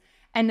 hours?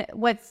 And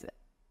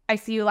I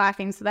see you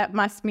laughing, so that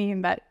must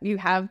mean that you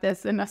have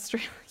this in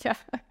Australia.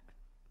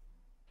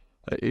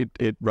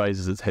 It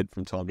raises its head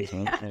from time to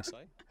time, can I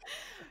say?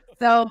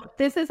 So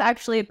this is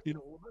actually... In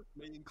all of it,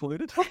 me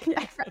included?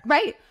 Yeah,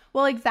 right.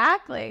 Well,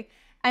 exactly.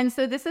 And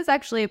so this is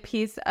actually a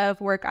piece of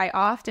work I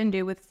often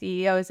do with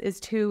CEOs, is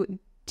to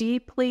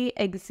deeply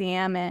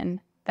examine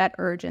that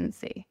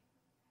urgency.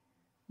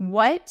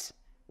 What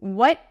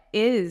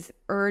is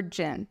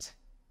urgent?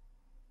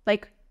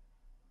 Like,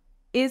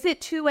 Is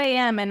it 2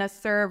 a.m. and a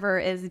server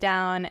is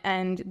down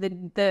and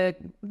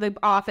the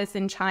office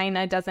in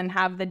China doesn't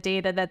have the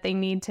data that they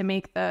need to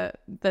make the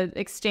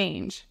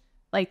exchange?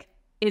 Like,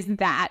 is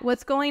that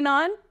what's going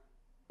on?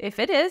 If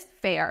it is,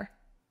 fair.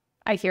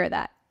 I hear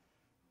that.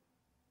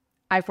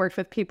 I've worked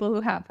with people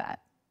who have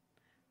that.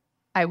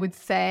 I would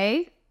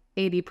say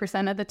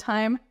 80% of the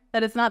time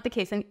that is not the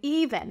case. And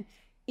even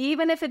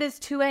if it is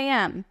 2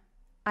 a.m.,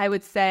 I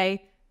would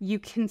say you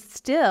can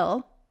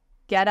still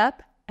get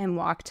up and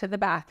walk to the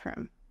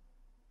bathroom.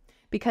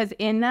 Because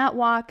in that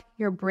walk,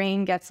 your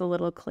brain gets a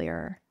little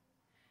clearer.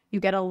 You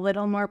get a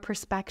little more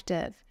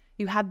perspective.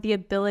 You have the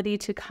ability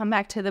to come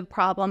back to the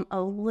problem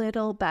a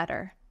little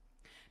better.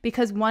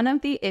 Because one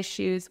of the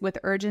issues with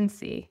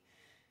urgency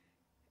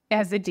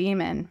as a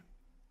demon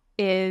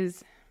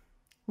is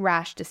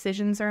rash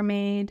decisions are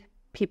made,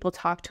 people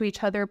talk to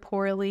each other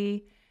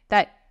poorly,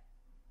 that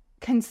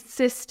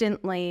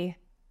consistently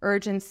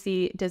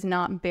urgency does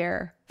not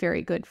bear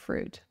very good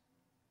fruit.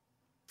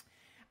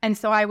 And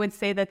so I would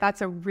say that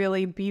that's a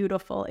really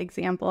beautiful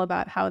example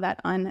about how that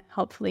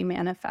unhelpfully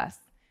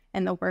manifests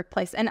in the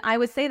workplace. And I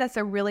would say that's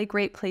a really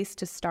great place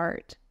to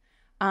start.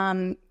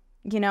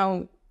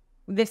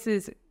 This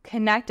is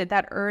connected,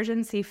 that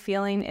urgency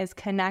feeling is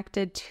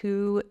connected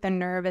to the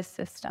nervous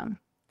system.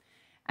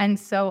 And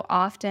so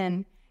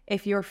often,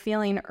 if you're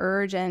feeling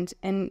urgent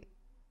in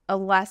a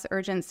less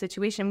urgent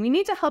situation, we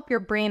need to help your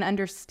brain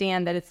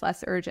understand that it's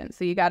less urgent.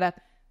 So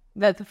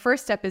the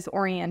first step is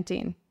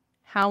orienting.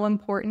 How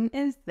important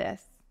is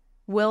this?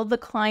 Will the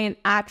client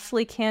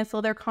actually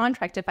cancel their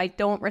contract if I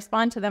don't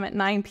respond to them at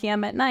 9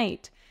 p.m. at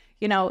night?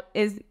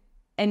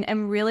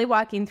 And really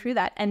walking through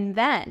that. And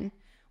then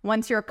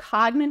once you're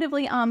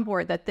cognitively on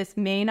board that this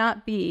may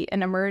not be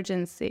an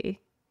emergency,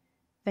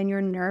 then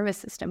your nervous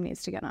system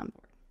needs to get on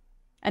board.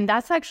 And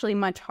that's actually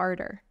much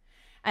harder.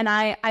 And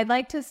I'd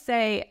like to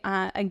say,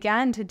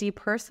 again, to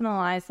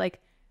depersonalize,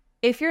 like,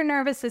 if your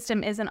nervous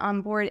system isn't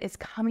on board, it's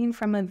coming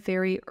from a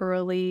very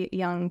early,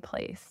 young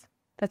place.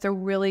 That's a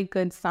really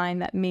good sign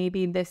that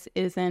maybe this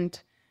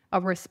isn't a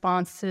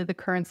response to the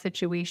current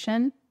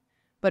situation,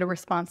 but a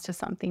response to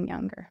something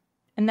younger.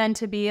 And then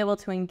to be able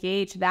to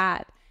engage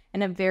that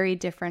in a very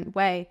different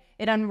way,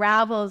 it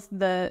unravels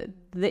the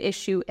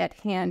issue at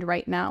hand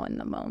right now in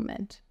the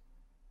moment.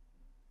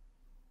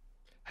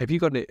 Have you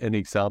got an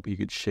example you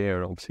could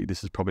share? Obviously,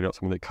 this is probably not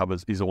something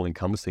that is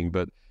all-encompassing,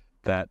 but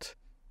that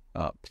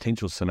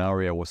potential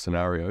scenario or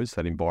scenarios,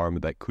 that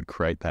environment that could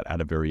create that at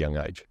a very young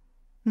age?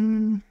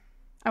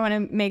 I want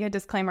to make a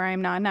disclaimer.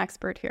 I'm not an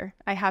expert here.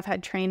 I have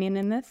had training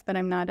in this, but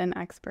I'm not an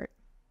expert.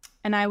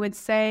 And I would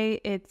say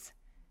it's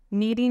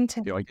needing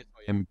to... Yeah, I guess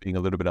I am being a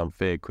little bit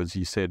unfair because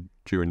you said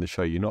during the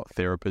show you're not a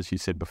therapist. You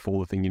said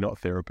before the thing you're not a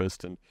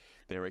therapist and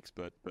they're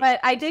expert. But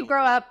I did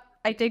grow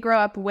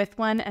up with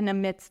one and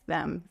amidst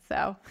them,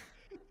 so...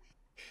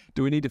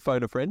 Do we need to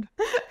phone a friend?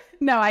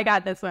 No, I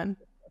got this one.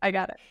 I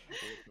got it.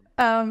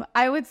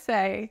 I would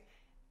say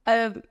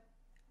I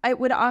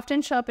would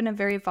often show up in a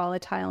very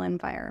volatile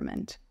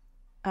environment.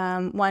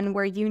 One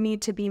where you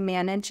need to be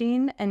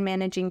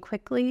managing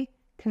quickly,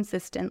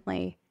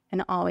 consistently,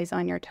 and always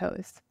on your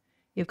toes.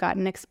 You've got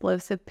an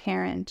explosive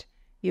parent.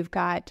 You've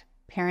got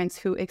parents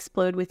who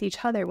explode with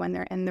each other when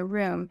they're in the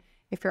room.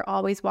 If you're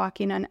always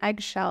walking on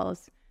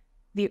eggshells,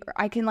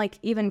 I can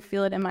even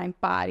feel it in my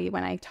body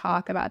when I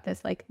talk about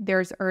this.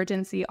 There's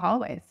urgency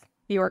always.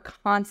 You are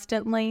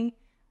constantly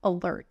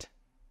alert,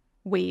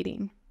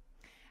 waiting.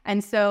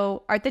 And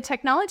so the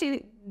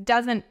technology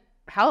doesn't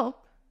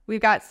help.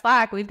 We've got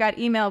Slack, we've got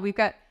email, we've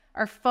got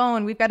our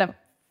phone, we've got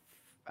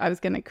I was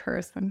going to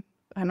curse, and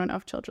I don't know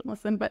if children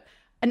listen, but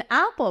an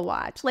Apple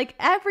Watch.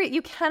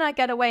 You cannot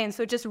get away. And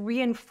so it just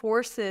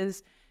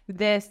reinforces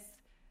this,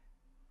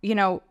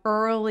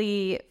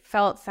 early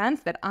felt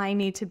sense that I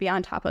need to be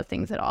on top of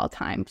things at all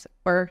times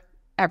or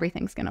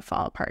everything's going to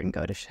fall apart and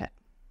go to shit.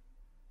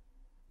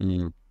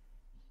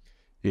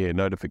 Yeah,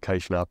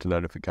 notification after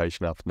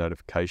notification after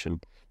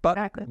notification. But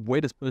exactly.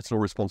 Where does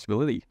personal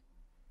responsibility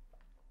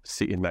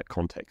sit in that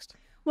context?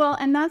 Well,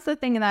 and that's the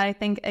thing that I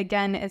think,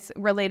 again, is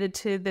related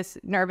to this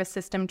nervous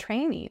system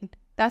training.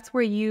 That's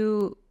where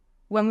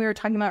when we were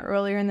talking about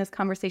earlier in this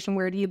conversation,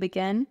 where do you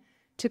begin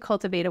to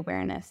cultivate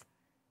awareness?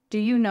 Do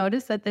you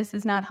notice that this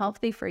is not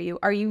healthy for you?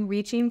 Are you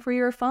reaching for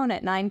your phone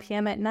at 9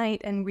 p.m. at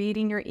night and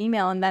reading your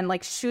email and then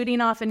shooting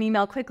off an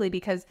email quickly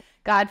because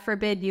God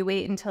forbid you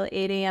wait until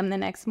 8 a.m. the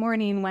next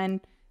morning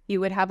when you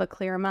would have a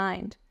clear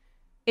mind?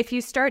 If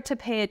you start to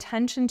pay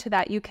attention to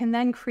that, you can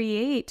then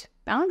create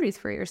boundaries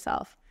for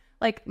yourself.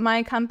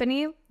 My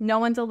company, no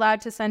one's allowed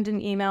to send an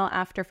email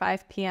after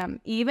 5 p.m.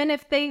 Even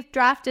if they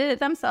drafted it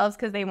themselves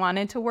because they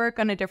wanted to work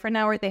on a different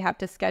hour, they have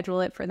to schedule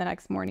it for the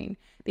next morning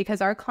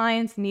because our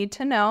clients need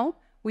to know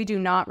we do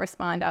not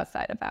respond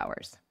outside of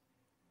hours.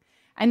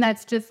 And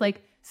that's just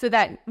so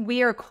that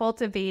we are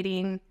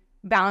cultivating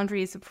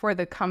boundaries for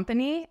the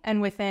company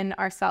and within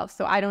ourselves.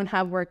 So I don't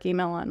have work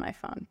email on my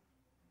phone.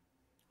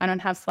 I don't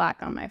have Slack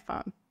on my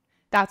phone.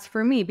 That's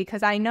for me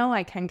because I know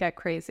I can get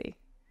crazy.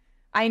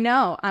 I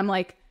know I'm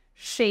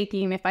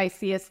shaking if I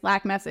see a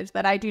Slack message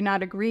that I do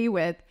not agree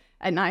with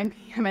at 9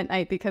 p.m. at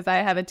night because I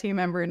have a team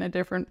member in a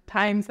different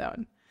time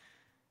zone.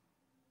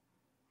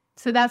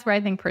 So that's where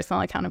I think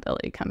personal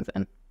accountability comes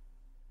in.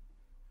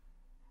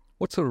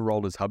 What sort of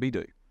role does hubby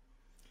do?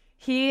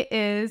 He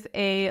is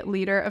a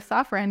leader of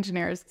software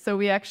engineers. So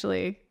we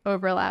actually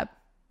overlap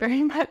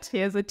very much. He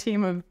has a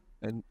team of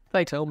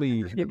tell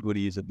me how good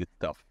he is at this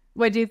stuff.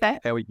 What'd you say?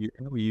 How are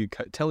you?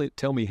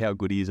 Tell me how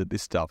good he is at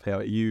this stuff. How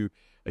are you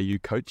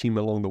coaching him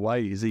along the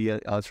way? Is he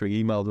answering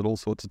emails at all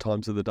sorts of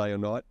times of the day or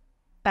night?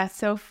 That's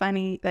so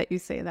funny that you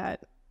say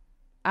that.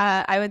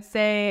 I would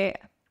say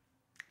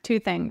 2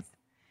 things.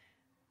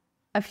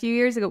 A few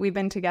years ago, we've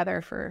been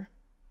together for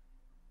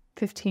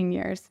 15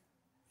 years.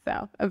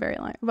 So a very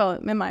long, well,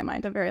 in my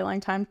mind, a very long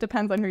time.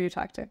 Depends on who you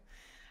talk to.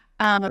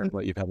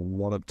 Like you've had a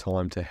lot of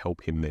time to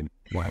help him then.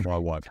 My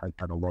wife has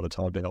had a lot of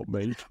time to help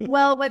me.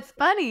 Well, what's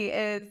funny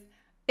is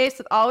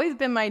it's always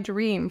been my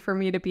dream for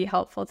me to be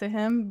helpful to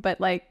him, but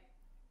like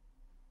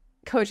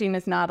coaching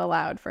is not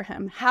allowed for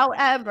him.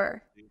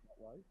 However,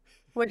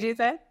 what'd you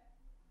say?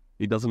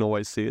 He doesn't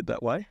always see it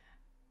that way.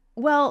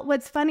 Well,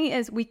 what's funny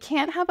is we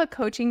can't have a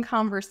coaching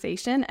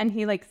conversation and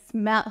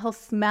he'll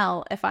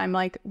smell if I'm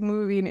like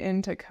moving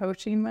into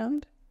coaching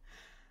mode.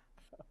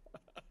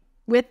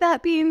 With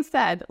that being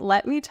said,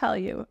 let me tell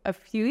you, a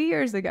few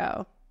years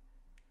ago,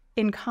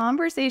 in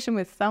conversation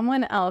with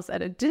someone else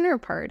at a dinner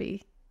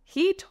party,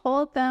 he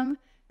told them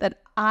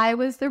that I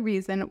was the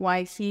reason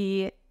why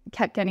he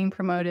kept getting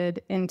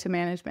promoted into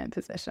management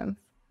positions.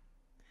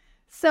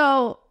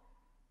 So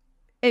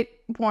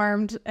it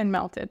warmed and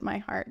melted my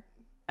heart.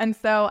 And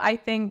so I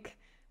think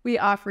we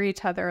offer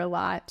each other a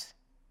lot,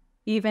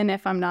 even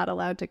if I'm not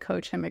allowed to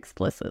coach him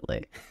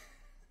explicitly.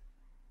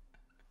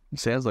 It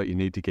sounds like you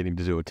need to get him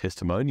to do a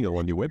testimonial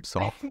on your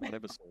website. I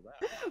never saw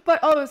that. But,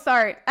 oh,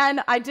 sorry.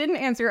 And I didn't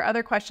answer your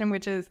other question,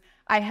 which is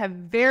I have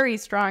very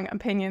strong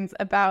opinions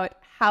about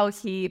how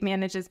he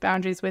manages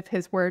boundaries with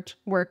his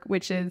work,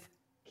 which is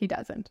he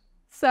doesn't.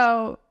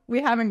 So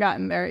we haven't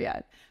gotten there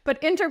yet. But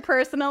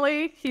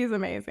interpersonally, he's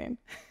amazing.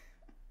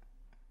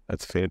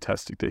 That's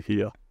fantastic to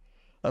hear.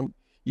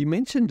 You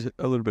mentioned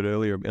a little bit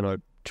earlier, and I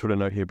took a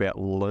note here about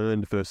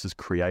learned versus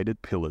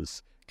created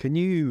pillars. Can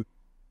you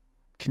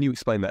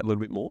explain that a little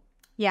bit more?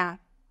 Yeah.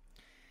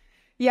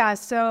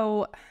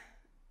 So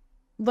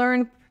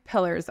learned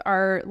pillars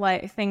are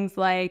like things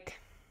like,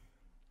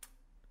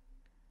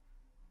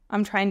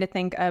 I'm trying to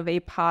think of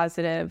a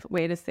positive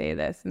way to say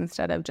this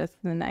instead of just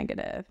the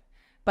negative,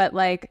 but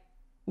like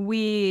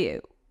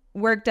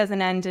work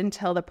doesn't end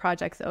until the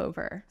project's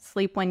over.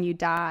 Sleep when you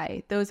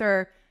die. Those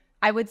are,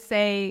 I would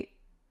say,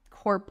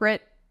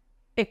 corporate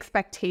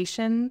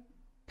expectation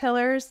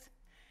pillars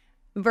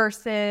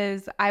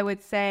versus, I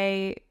would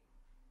say,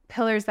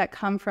 pillars that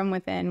come from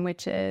within,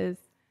 which is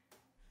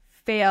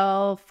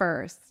fail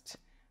first.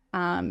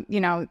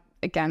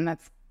 Again,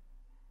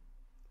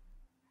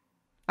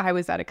 I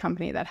was at a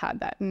company that had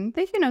that, and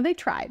they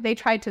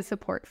tried to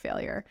support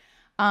failure.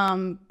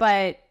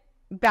 But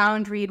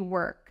boundaried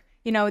work,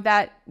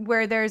 that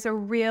where there's a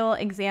real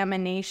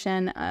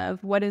examination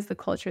of what is the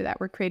culture that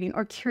we're creating,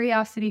 or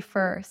curiosity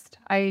first.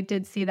 I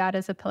did see that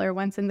as a pillar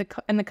once, and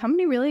the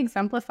company really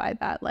exemplified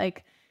that.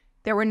 Like,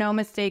 there were no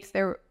mistakes.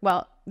 There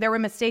were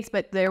mistakes,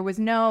 but there was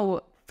no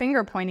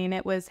finger pointing.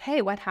 It was,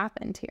 hey, what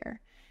happened here?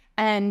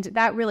 And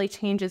that really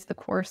changes the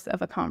course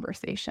of a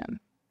conversation.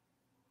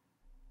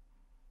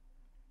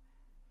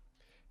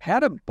 How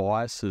do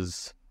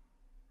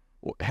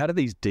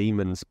these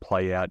demons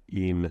play out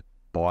in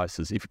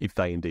biases, if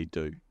they indeed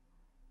do?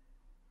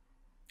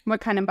 What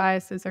kind of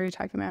biases are you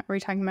talking about? Are we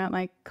talking about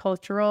like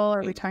cultural, or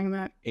are we talking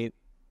about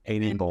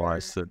any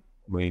bias that,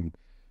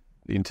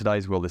 in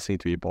today's world, there seems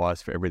to be a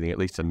bias for everything, at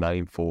least a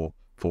name for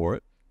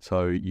it.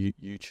 So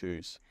you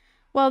choose.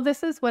 Well,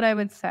 this is what I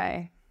would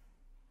say.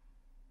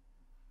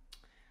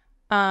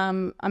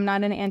 I'm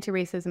not an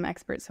anti-racism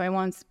expert, so I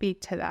won't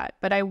speak to that.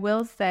 But I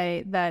will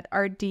say that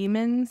our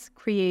demons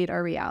create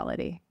our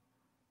reality.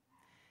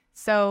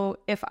 So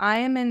if I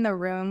am in the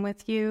room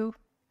with you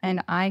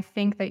and I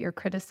think that you're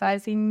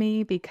criticizing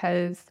me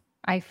because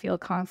I feel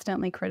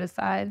constantly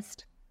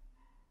criticized,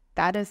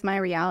 that is my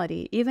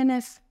reality. Even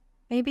if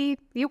maybe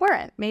you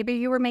weren't. Maybe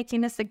you were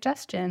making a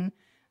suggestion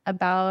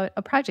about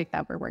a project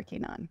that we're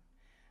working on.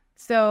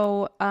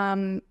 So,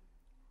 a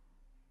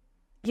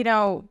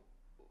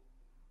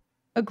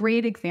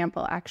great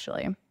example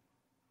actually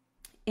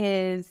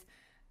is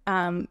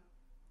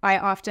I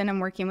often am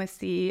working with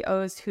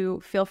CEOs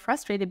who feel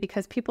frustrated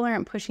because people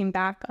aren't pushing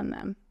back on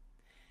them.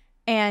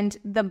 And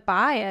the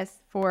bias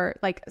for,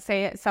 like,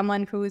 say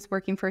someone who is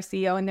working for a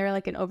CEO and they're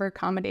like an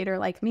over-accommodator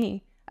like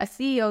me, a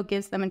CEO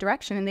gives them a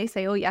direction and they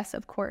say, oh yes,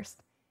 of course.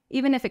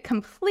 Even if it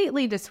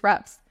completely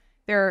disrupts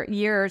their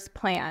year's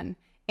plan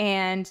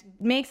and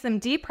makes them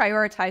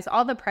deprioritize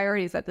all the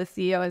priorities that the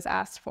CEO has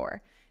asked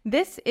for.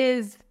 This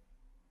is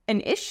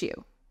an issue.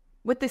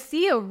 What the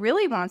CEO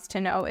really wants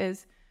to know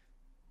is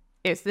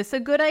this a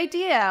good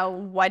idea?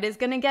 What is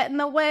going to get in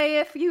the way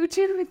if you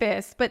do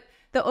this? But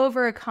the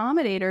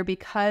over-accommodator,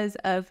 because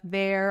of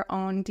their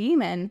own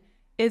demon,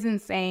 isn't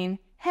saying,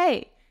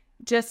 hey,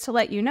 just to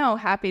let you know,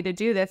 happy to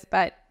do this,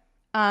 but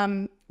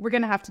we're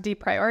going to have to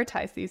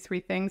deprioritize these 3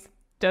 things.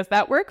 Does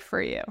that work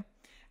for you?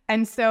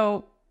 And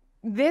so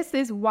this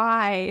is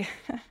why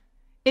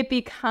it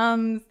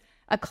becomes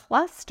a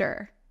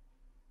cluster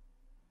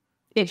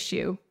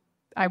issue.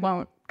 I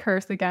won't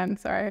curse again.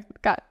 Sorry,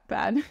 got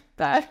bad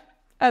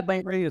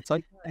language. It's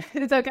okay.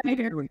 It's okay.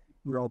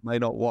 Your may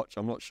not watch.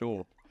 I'm not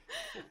sure.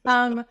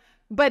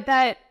 But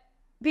that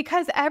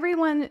because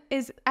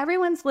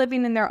everyone's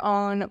living in their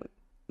own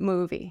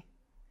movie,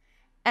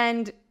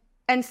 and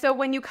so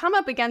when you come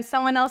up against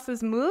someone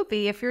else's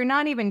movie, if you're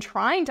not even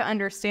trying to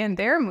understand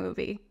their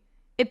movie,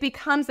 it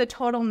becomes a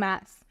total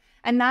mess.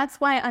 And that's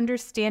why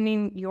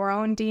understanding your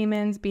own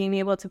demons, being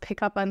able to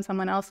pick up on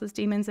someone else's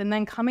demons, and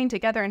then coming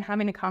together and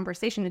having a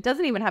conversation. It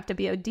doesn't even have to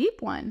be a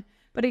deep one,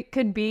 but it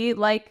could be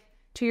like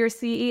to your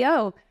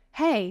CEO,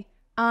 hey,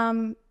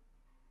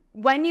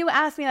 when you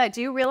ask me that,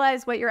 do you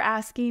realize what you're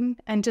asking?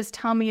 And just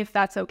tell me if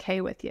that's okay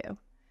with you.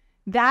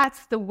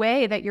 That's the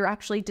way that you're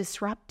actually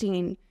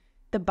disrupting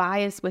the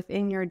bias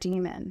within your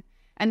demon.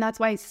 And that's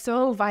why it's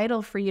so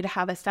vital for you to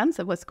have a sense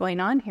of what's going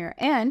on here,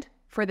 and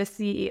for the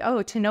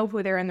CEO to know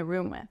who they're in the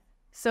room with.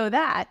 So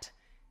that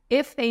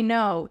if they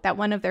know that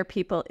one of their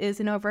people is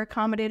an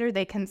over-accommodator,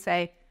 they can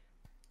say,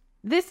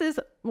 this is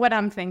what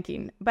I'm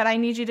thinking, but I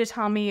need you to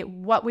tell me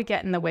what would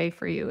get in the way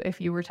for you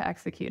if you were to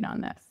execute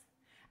on this.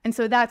 And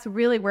so that's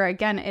really where,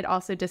 again, it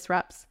also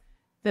disrupts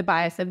the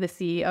bias of the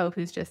CEO,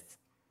 who's just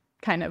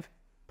kind of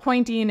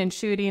pointing and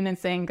shooting and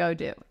saying, go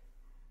do.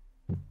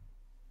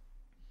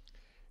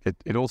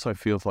 It also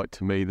feels like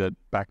to me that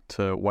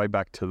way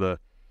back to the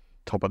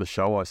top of the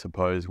show, I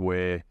suppose,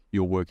 where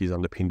your work is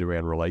underpinned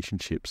around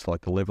relationships.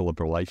 Like the level of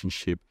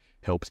relationship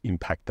helps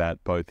impact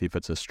that, both if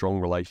it's a strong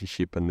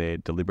relationship and they're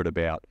deliberate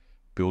about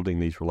building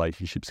these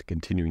relationships and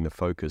continuing the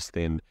focus,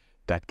 then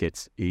that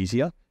gets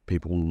easier.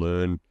 People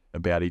learn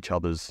about each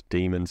other's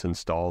demons and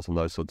styles and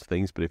those sorts of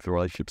things. But if the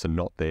relationships are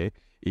not there,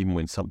 even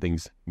when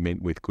something's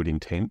meant with good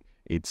intent,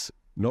 it's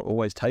not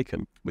always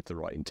taken with the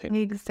right intent.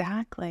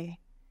 Exactly.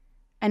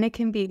 And it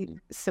can be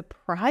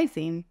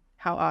surprising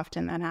how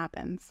often that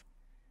happens.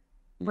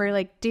 We're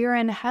like deer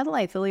in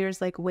headlights. The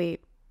leader's like,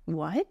 wait,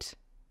 what?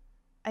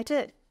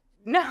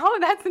 No,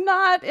 that's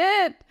not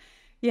it.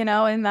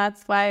 And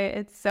that's why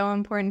it's so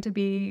important to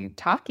be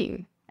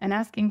talking and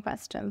asking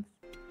questions.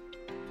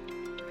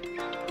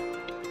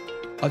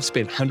 I've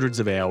spent hundreds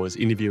of hours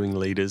interviewing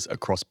leaders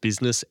across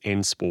business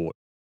and sport.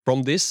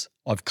 From this,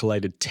 I've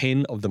collated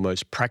 10 of the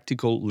most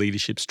practical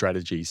leadership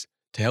strategies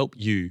to help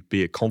you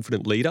be a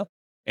confident leader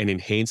and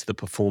enhance the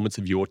performance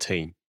of your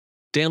team.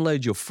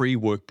 Download your free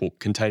workbook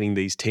containing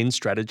these 10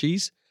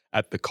 strategies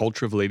at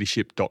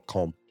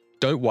thecultureofleadership.com.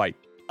 Don't wait.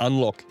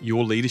 Unlock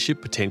your leadership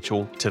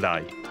potential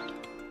today.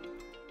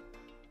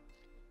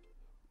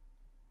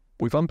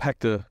 We've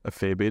unpacked a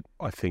fair bit,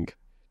 I think.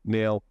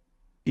 Now,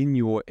 I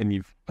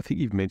think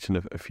you've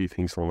mentioned a few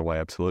things along the way,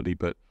 absolutely,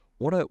 but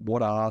what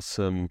are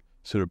some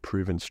sort of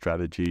proven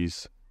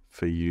strategies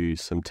for you,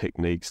 some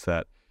techniques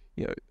that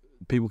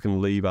people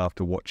can leave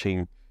after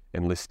watching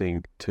and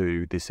listening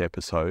to this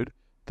episode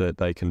that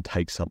they can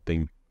take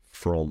something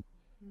from?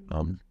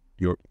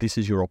 This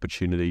is your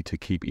opportunity to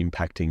keep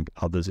impacting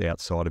others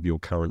outside of your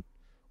current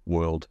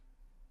world.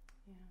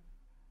 Yeah.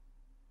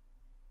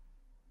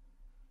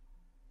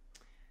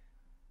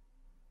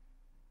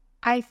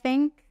 I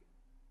think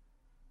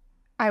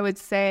I would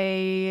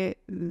say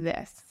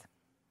this.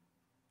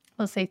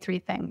 I'll say 3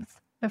 things.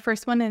 The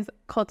first one is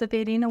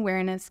cultivating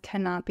awareness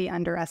cannot be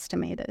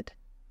underestimated.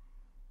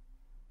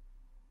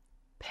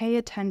 Pay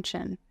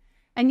attention.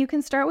 And you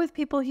can start with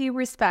people you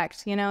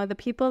respect. The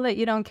people that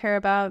you don't care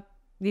about,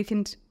 you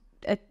can,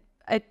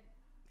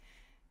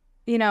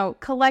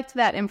 collect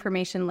that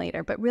information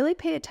later. But really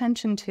pay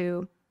attention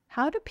to,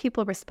 how do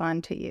people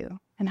respond to you?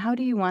 And how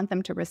do you want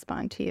them to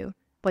respond to you?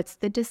 What's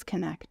the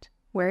disconnect?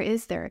 Where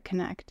is there a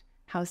connect?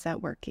 How's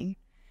that working?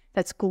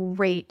 That's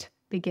great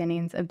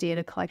beginnings of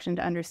data collection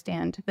to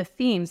understand the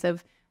themes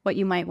of what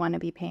you might want to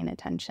be paying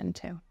attention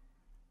to.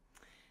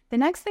 The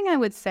next thing I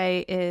would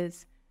say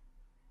is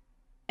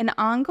an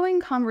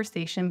ongoing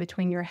conversation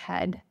between your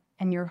head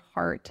and your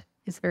heart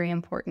is very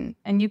important.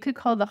 And you could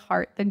call the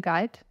heart the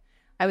gut.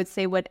 I would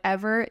say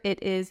whatever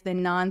it is, the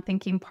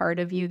non-thinking part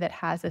of you that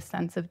has a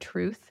sense of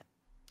truth.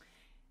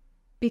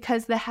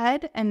 Because the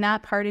head and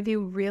that part of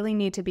you really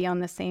need to be on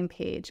the same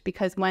page.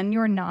 Because when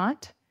you're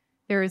not,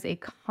 there is a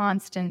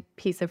constant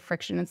piece of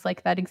friction. It's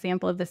like that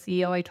example of the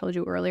CEO I told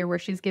you earlier, where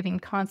she's giving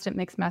constant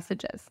mixed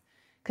messages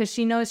because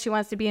she knows she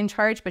wants to be in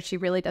charge, but she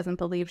really doesn't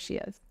believe she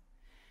is.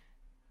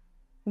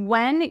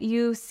 When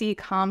you see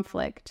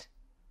conflict,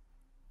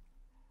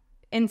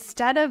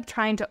 instead of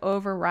trying to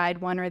override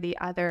one or the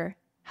other,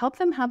 help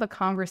them have a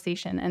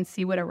conversation and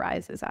see what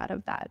arises out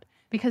of that,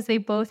 because they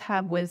both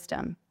have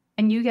wisdom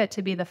and you get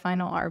to be the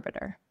final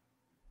arbiter.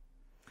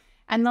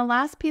 And the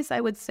last piece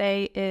I would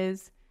say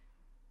is,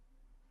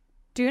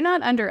 do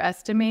not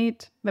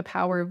underestimate the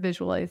power of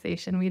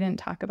visualization. We didn't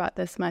talk about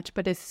this much,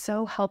 but it's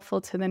so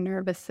helpful to the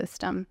nervous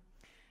system,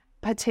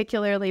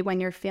 particularly when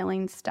you're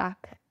feeling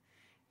stuck.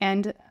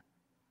 And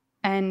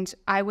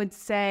I would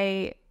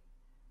say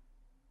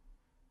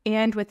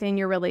and within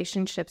your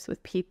relationships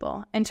with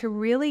people, and to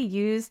really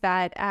use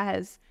that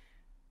as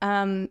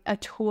a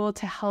tool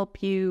to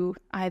help you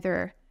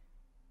either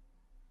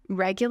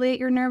regulate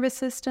your nervous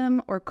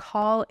system or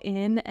call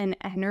in an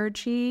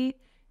energy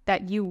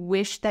that you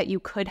wish that you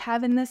could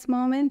have in this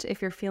moment.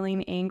 If you're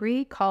feeling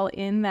angry, call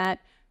in that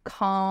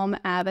calm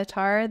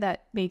avatar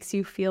that makes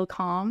you feel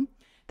calm.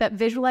 That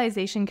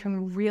visualization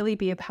can really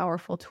be a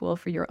powerful tool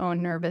for your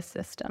own nervous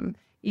system,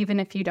 even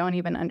if you don't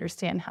even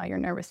understand how your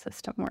nervous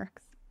system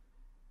works.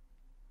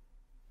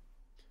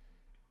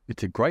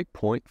 It's a great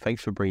point.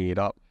 Thanks for bringing it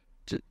up.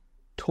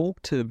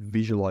 Talk to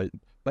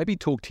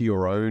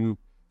your own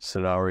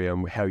scenario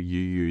and how you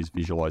use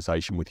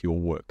visualization with your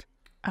work.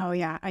 Oh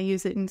yeah, I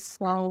use it in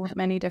so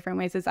many different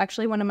ways. It's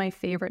actually one of my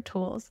favorite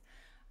tools.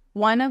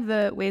 One of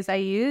the ways I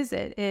use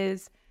it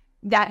is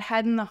that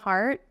head and the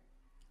heart.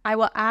 I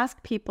will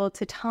ask people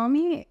to tell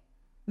me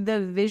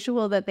the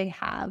visual that they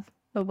have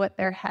of what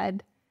their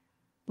head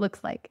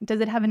looks like.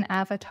 Does it have an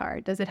avatar?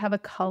 Does it have a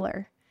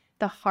color?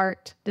 The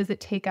heart, does it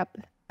take up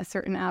a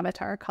certain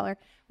avatar color?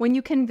 When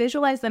you can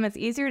visualize them, it's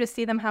easier to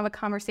see them have a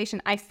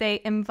conversation. I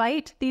say,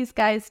 invite these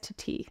guys to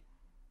tea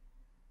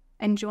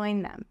and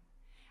join them.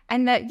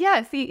 And that,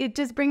 yeah, see, it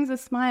just brings a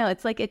smile.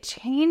 It's like it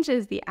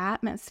changes the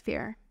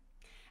atmosphere.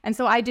 And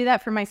so I do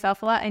that for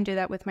myself a lot and do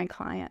that with my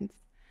clients.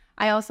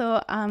 I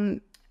also,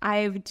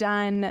 I've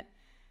done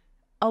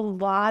a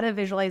lot of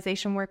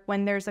visualization work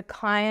when there's a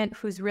client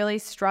who's really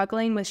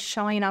struggling with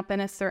showing up in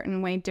a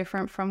certain way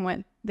different from what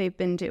they've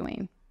been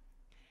doing.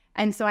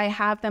 And so I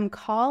have them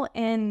call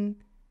in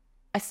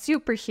a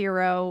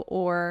superhero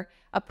or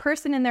a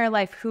person in their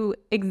life who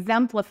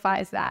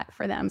exemplifies that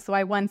for them. So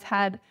I once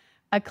had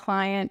a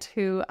client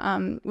who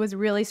was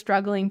really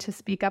struggling to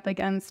speak up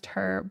against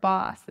her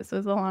boss. This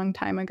was a long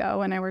time ago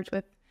when I worked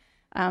with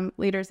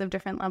leaders of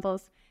different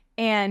levels.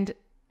 And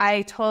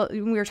we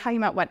were talking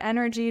about what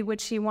energy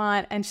would she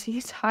want, and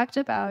she talked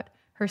about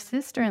her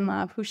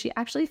sister-in-law, who she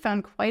actually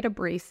found quite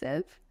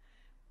abrasive,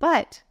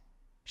 but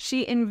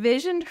she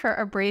envisioned her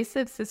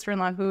abrasive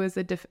sister-in-law, who is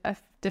a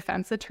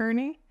defense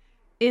attorney,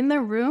 in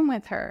the room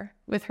with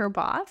her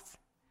boss.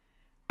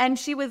 And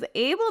she was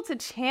able to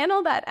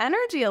channel that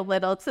energy a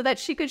little so that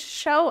she could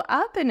show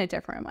up in a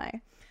different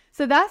way.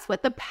 So that's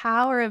what the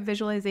power of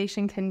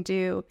visualization can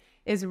do,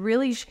 is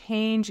really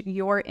change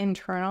your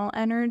internal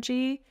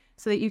energy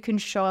so that you can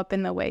show up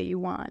in the way you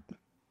want.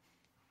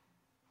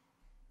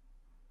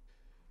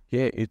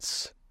 Yeah,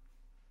 it's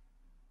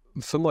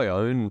for my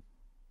own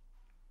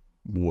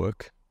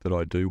work that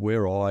I do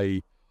where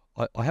I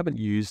haven't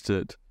used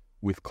it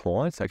with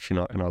clients,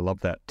 actually, and I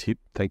love that tip.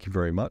 Thank you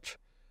very much.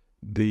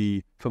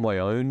 For my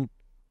own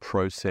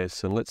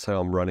process, and let's say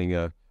I'm running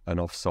an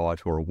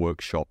offsite or a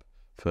workshop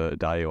for a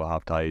day or a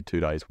half day,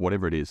 2 days,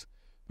 whatever it is.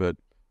 But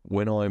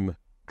when I'm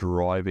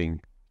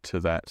driving to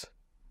that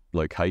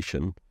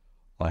location,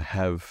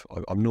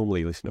 I'm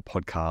normally listening to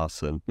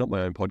podcasts, and not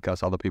my own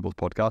podcasts, other people's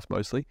podcasts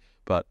mostly,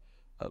 but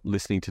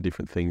listening to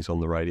different things on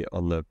the radio,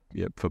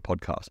 for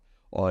podcasts.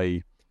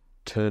 I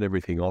turn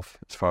everything off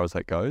as far as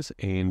that goes,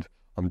 and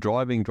I'm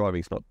driving.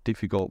 Driving's not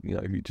difficult,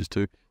 you just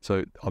do.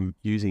 So I'm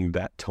using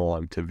that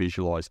time to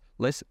visualize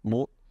less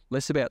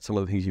about some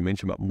of the things you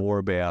mentioned, but more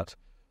about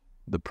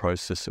the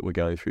process that we're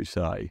going through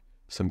today,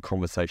 some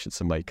conversations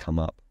that may come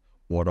up,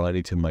 what I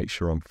need to make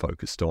sure I'm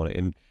focused on it,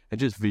 and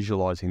just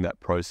visualizing that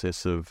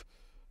process of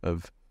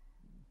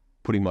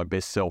putting my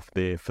best self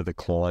there for the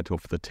client or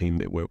for the team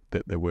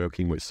that they're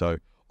working with. So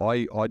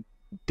I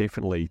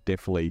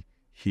definitely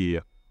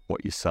hear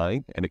what you're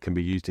saying, and it can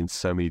be used in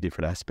so many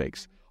different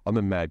aspects. I'm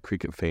a mad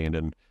cricket fan,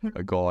 and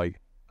a guy,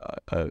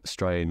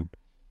 Australian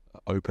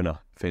opener,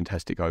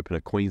 fantastic opener,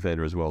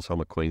 Queenslander as well. So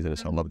I'm a Queenslander,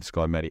 so I love this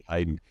guy, Matty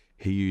Hayden.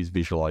 He used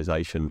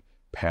visualization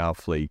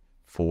powerfully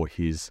for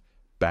his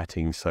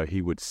batting. So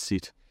he would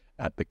sit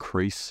at the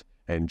crease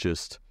and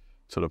just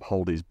sort of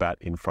hold his bat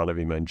in front of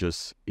him and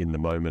just in the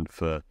moment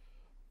for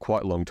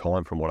quite a long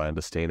time, from what I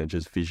understand, and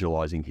just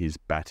visualizing his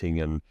batting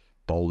and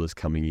bowlers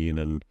coming in.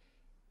 And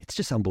it's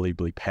just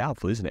unbelievably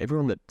powerful, isn't it?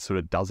 Everyone that sort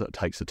of does it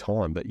takes the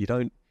time, but you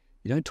don't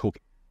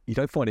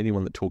find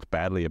anyone that talks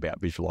badly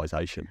about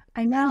visualization.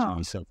 I know.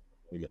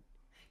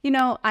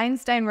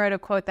 Einstein wrote a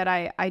quote that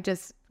I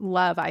just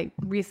love. I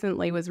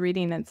recently was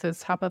reading it, so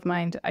it's top of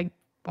mind. I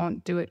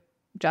won't do it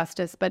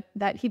justice, but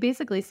that he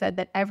basically said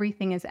that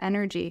everything is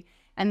energy,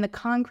 and the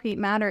concrete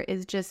matter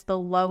is just the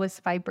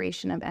lowest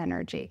vibration of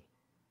energy,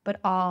 but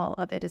all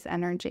of it is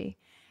energy.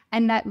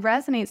 And that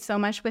resonates so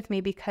much with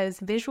me because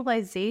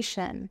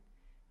visualization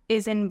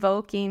is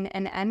invoking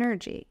an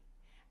energy.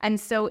 And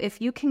so if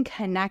you can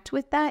connect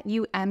with that,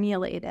 you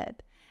emulate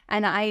it.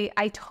 And I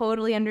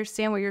totally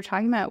understand what you're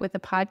talking about with the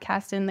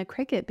podcast and the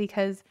cricket,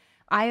 because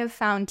I have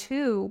found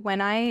too,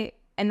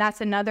 and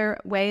that's another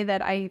way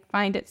that I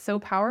find it so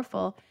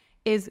powerful,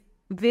 is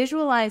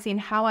visualizing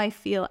how I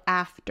feel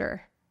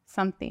after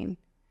something,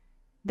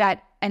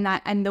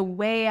 and the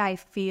way I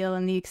feel,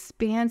 and the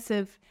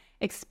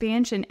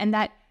expansion, and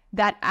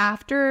that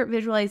after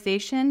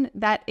visualization,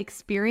 that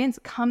experience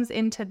comes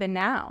into the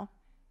now,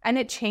 and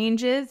it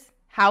changes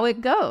how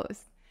it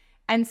goes.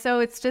 And so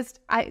it's just,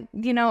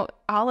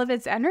 all of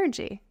its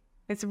energy.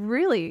 It's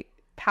really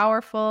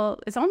powerful.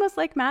 It's almost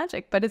like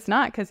magic, but it's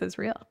not, because it's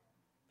real.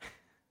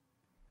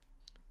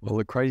 Well,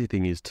 the crazy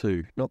thing is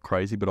too, not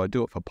crazy, but I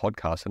do it for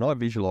podcasts, and I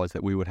visualize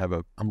that we would have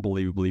an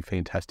unbelievably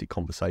fantastic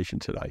conversation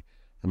today.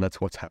 And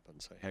that's what's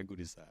happened. So how good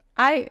is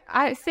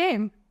that?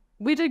 Same.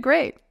 We did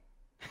great.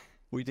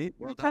 We did.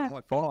 Well done.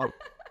 High five.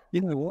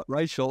 You know what,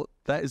 Rachel?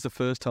 That is the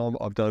first time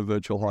I've done a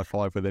virtual high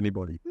five with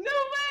anybody. No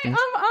way.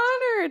 I'm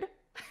honored.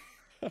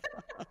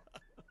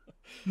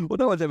 Well,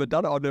 no one's ever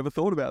done it. I've never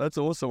thought about it. That's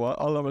awesome.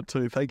 I love it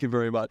too. Thank you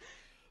very much.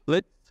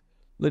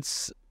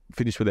 Let's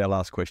finish with our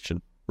last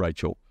question,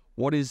 Rachel.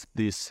 What is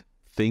this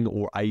thing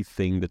or a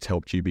thing that's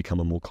helped you become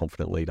a more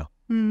confident leader?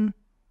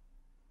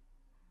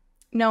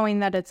 Knowing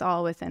that it's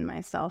all within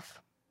myself,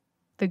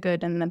 the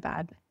good and the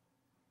bad.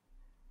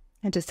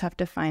 I just have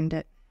to find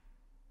it.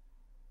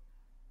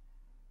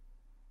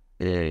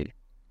 Yeah.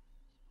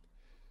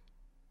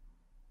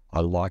 I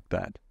like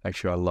that.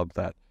 Actually, I love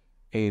that.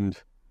 And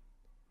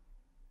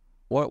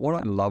what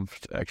I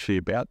loved actually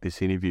about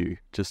this interview,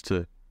 just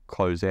to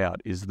close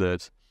out, is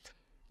that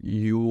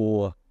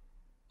you're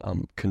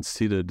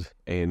considered,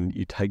 and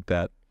you take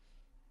that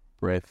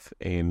breath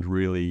and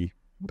really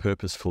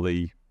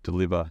purposefully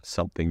deliver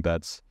something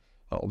that's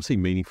obviously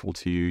meaningful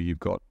to you. You've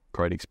got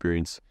great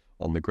experience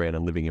on the ground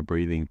and living and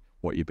breathing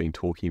what you've been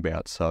talking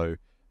about. So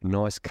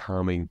nice,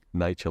 calming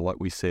nature. Like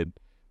we said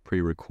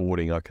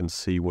pre-recording, I can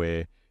see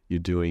where you're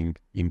doing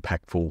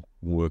impactful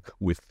work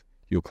with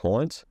your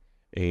clients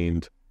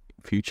and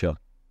future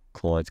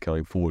clients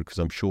going forward, because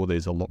I'm sure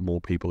there's a lot more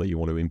people that you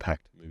want to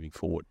impact moving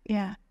forward.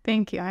 Yeah,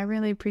 thank you. I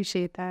really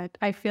appreciate that.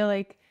 I feel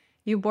like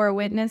you bore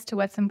witness to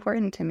what's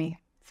important to me.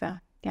 So,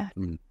 yeah.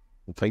 Well,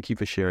 thank you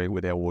for sharing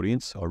with our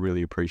audience. I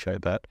really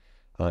appreciate that.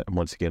 And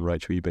once again,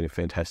 Rachel, you've been a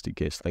fantastic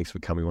guest. Thanks for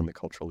coming on The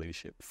Cultural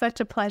Leadership. Such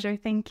a pleasure.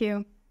 Thank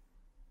you.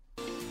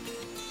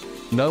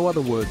 No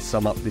other words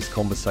sum up this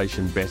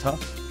conversation better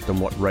than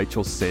what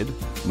Rachel said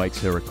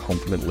makes her a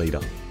confident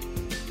leader.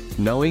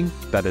 Knowing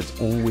that it's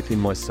all within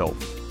myself,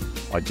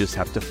 I just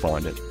have to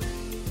find it.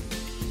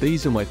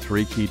 These are my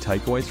 3 key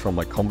takeaways from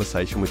my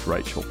conversation with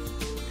Rachel.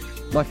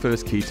 My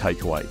first key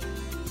takeaway: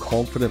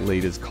 confident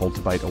leaders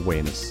cultivate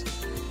awareness.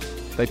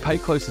 They pay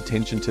close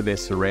attention to their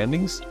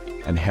surroundings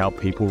and how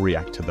people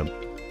react to them.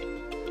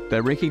 They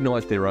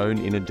recognize their own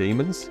inner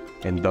demons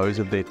and those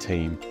of their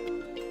team,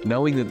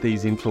 knowing that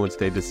these influence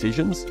their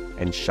decisions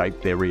and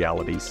shape their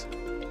realities.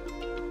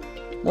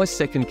 My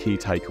second key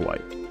takeaway: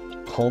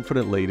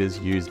 confident leaders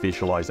use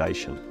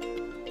visualization.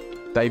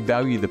 They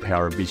value the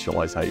power of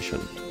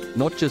visualization,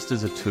 not just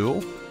as a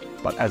tool,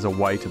 but as a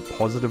way to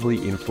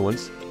positively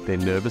influence their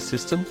nervous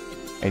system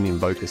and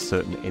invoke a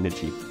certain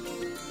energy.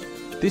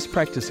 This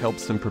practice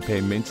helps them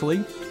prepare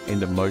mentally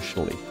and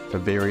emotionally for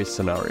various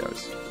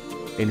scenarios,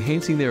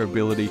 enhancing their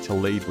ability to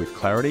lead with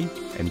clarity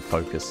and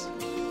focus.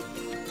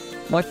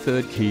 My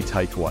third key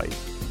takeaway: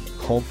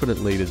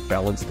 confident leaders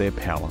balance their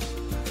power.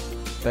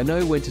 They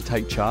know when to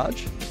take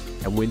charge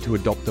and when to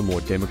adopt a more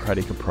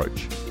democratic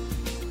approach.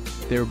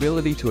 Their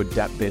ability to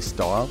adapt their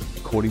style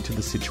according to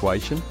the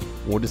situation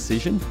or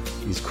decision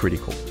is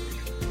critical.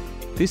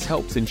 This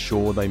helps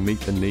ensure they meet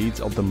the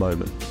needs of the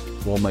moment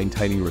while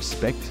maintaining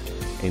respect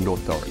and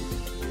authority.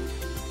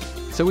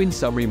 So in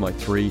summary, my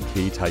 3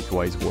 key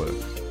takeaways were: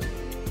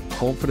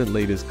 confident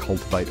leaders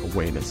cultivate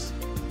awareness,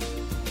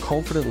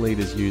 confident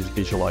leaders use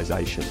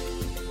visualization,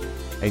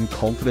 and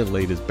confident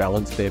leaders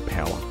balance their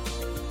power.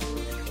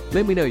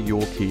 Let me know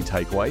your key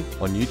takeaway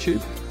on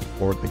YouTube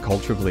or at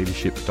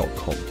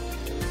thecultureofleadership.com.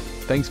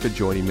 Thanks for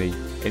joining me,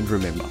 and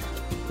remember,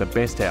 the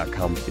best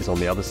outcome is on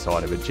the other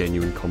side of a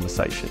genuine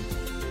conversation.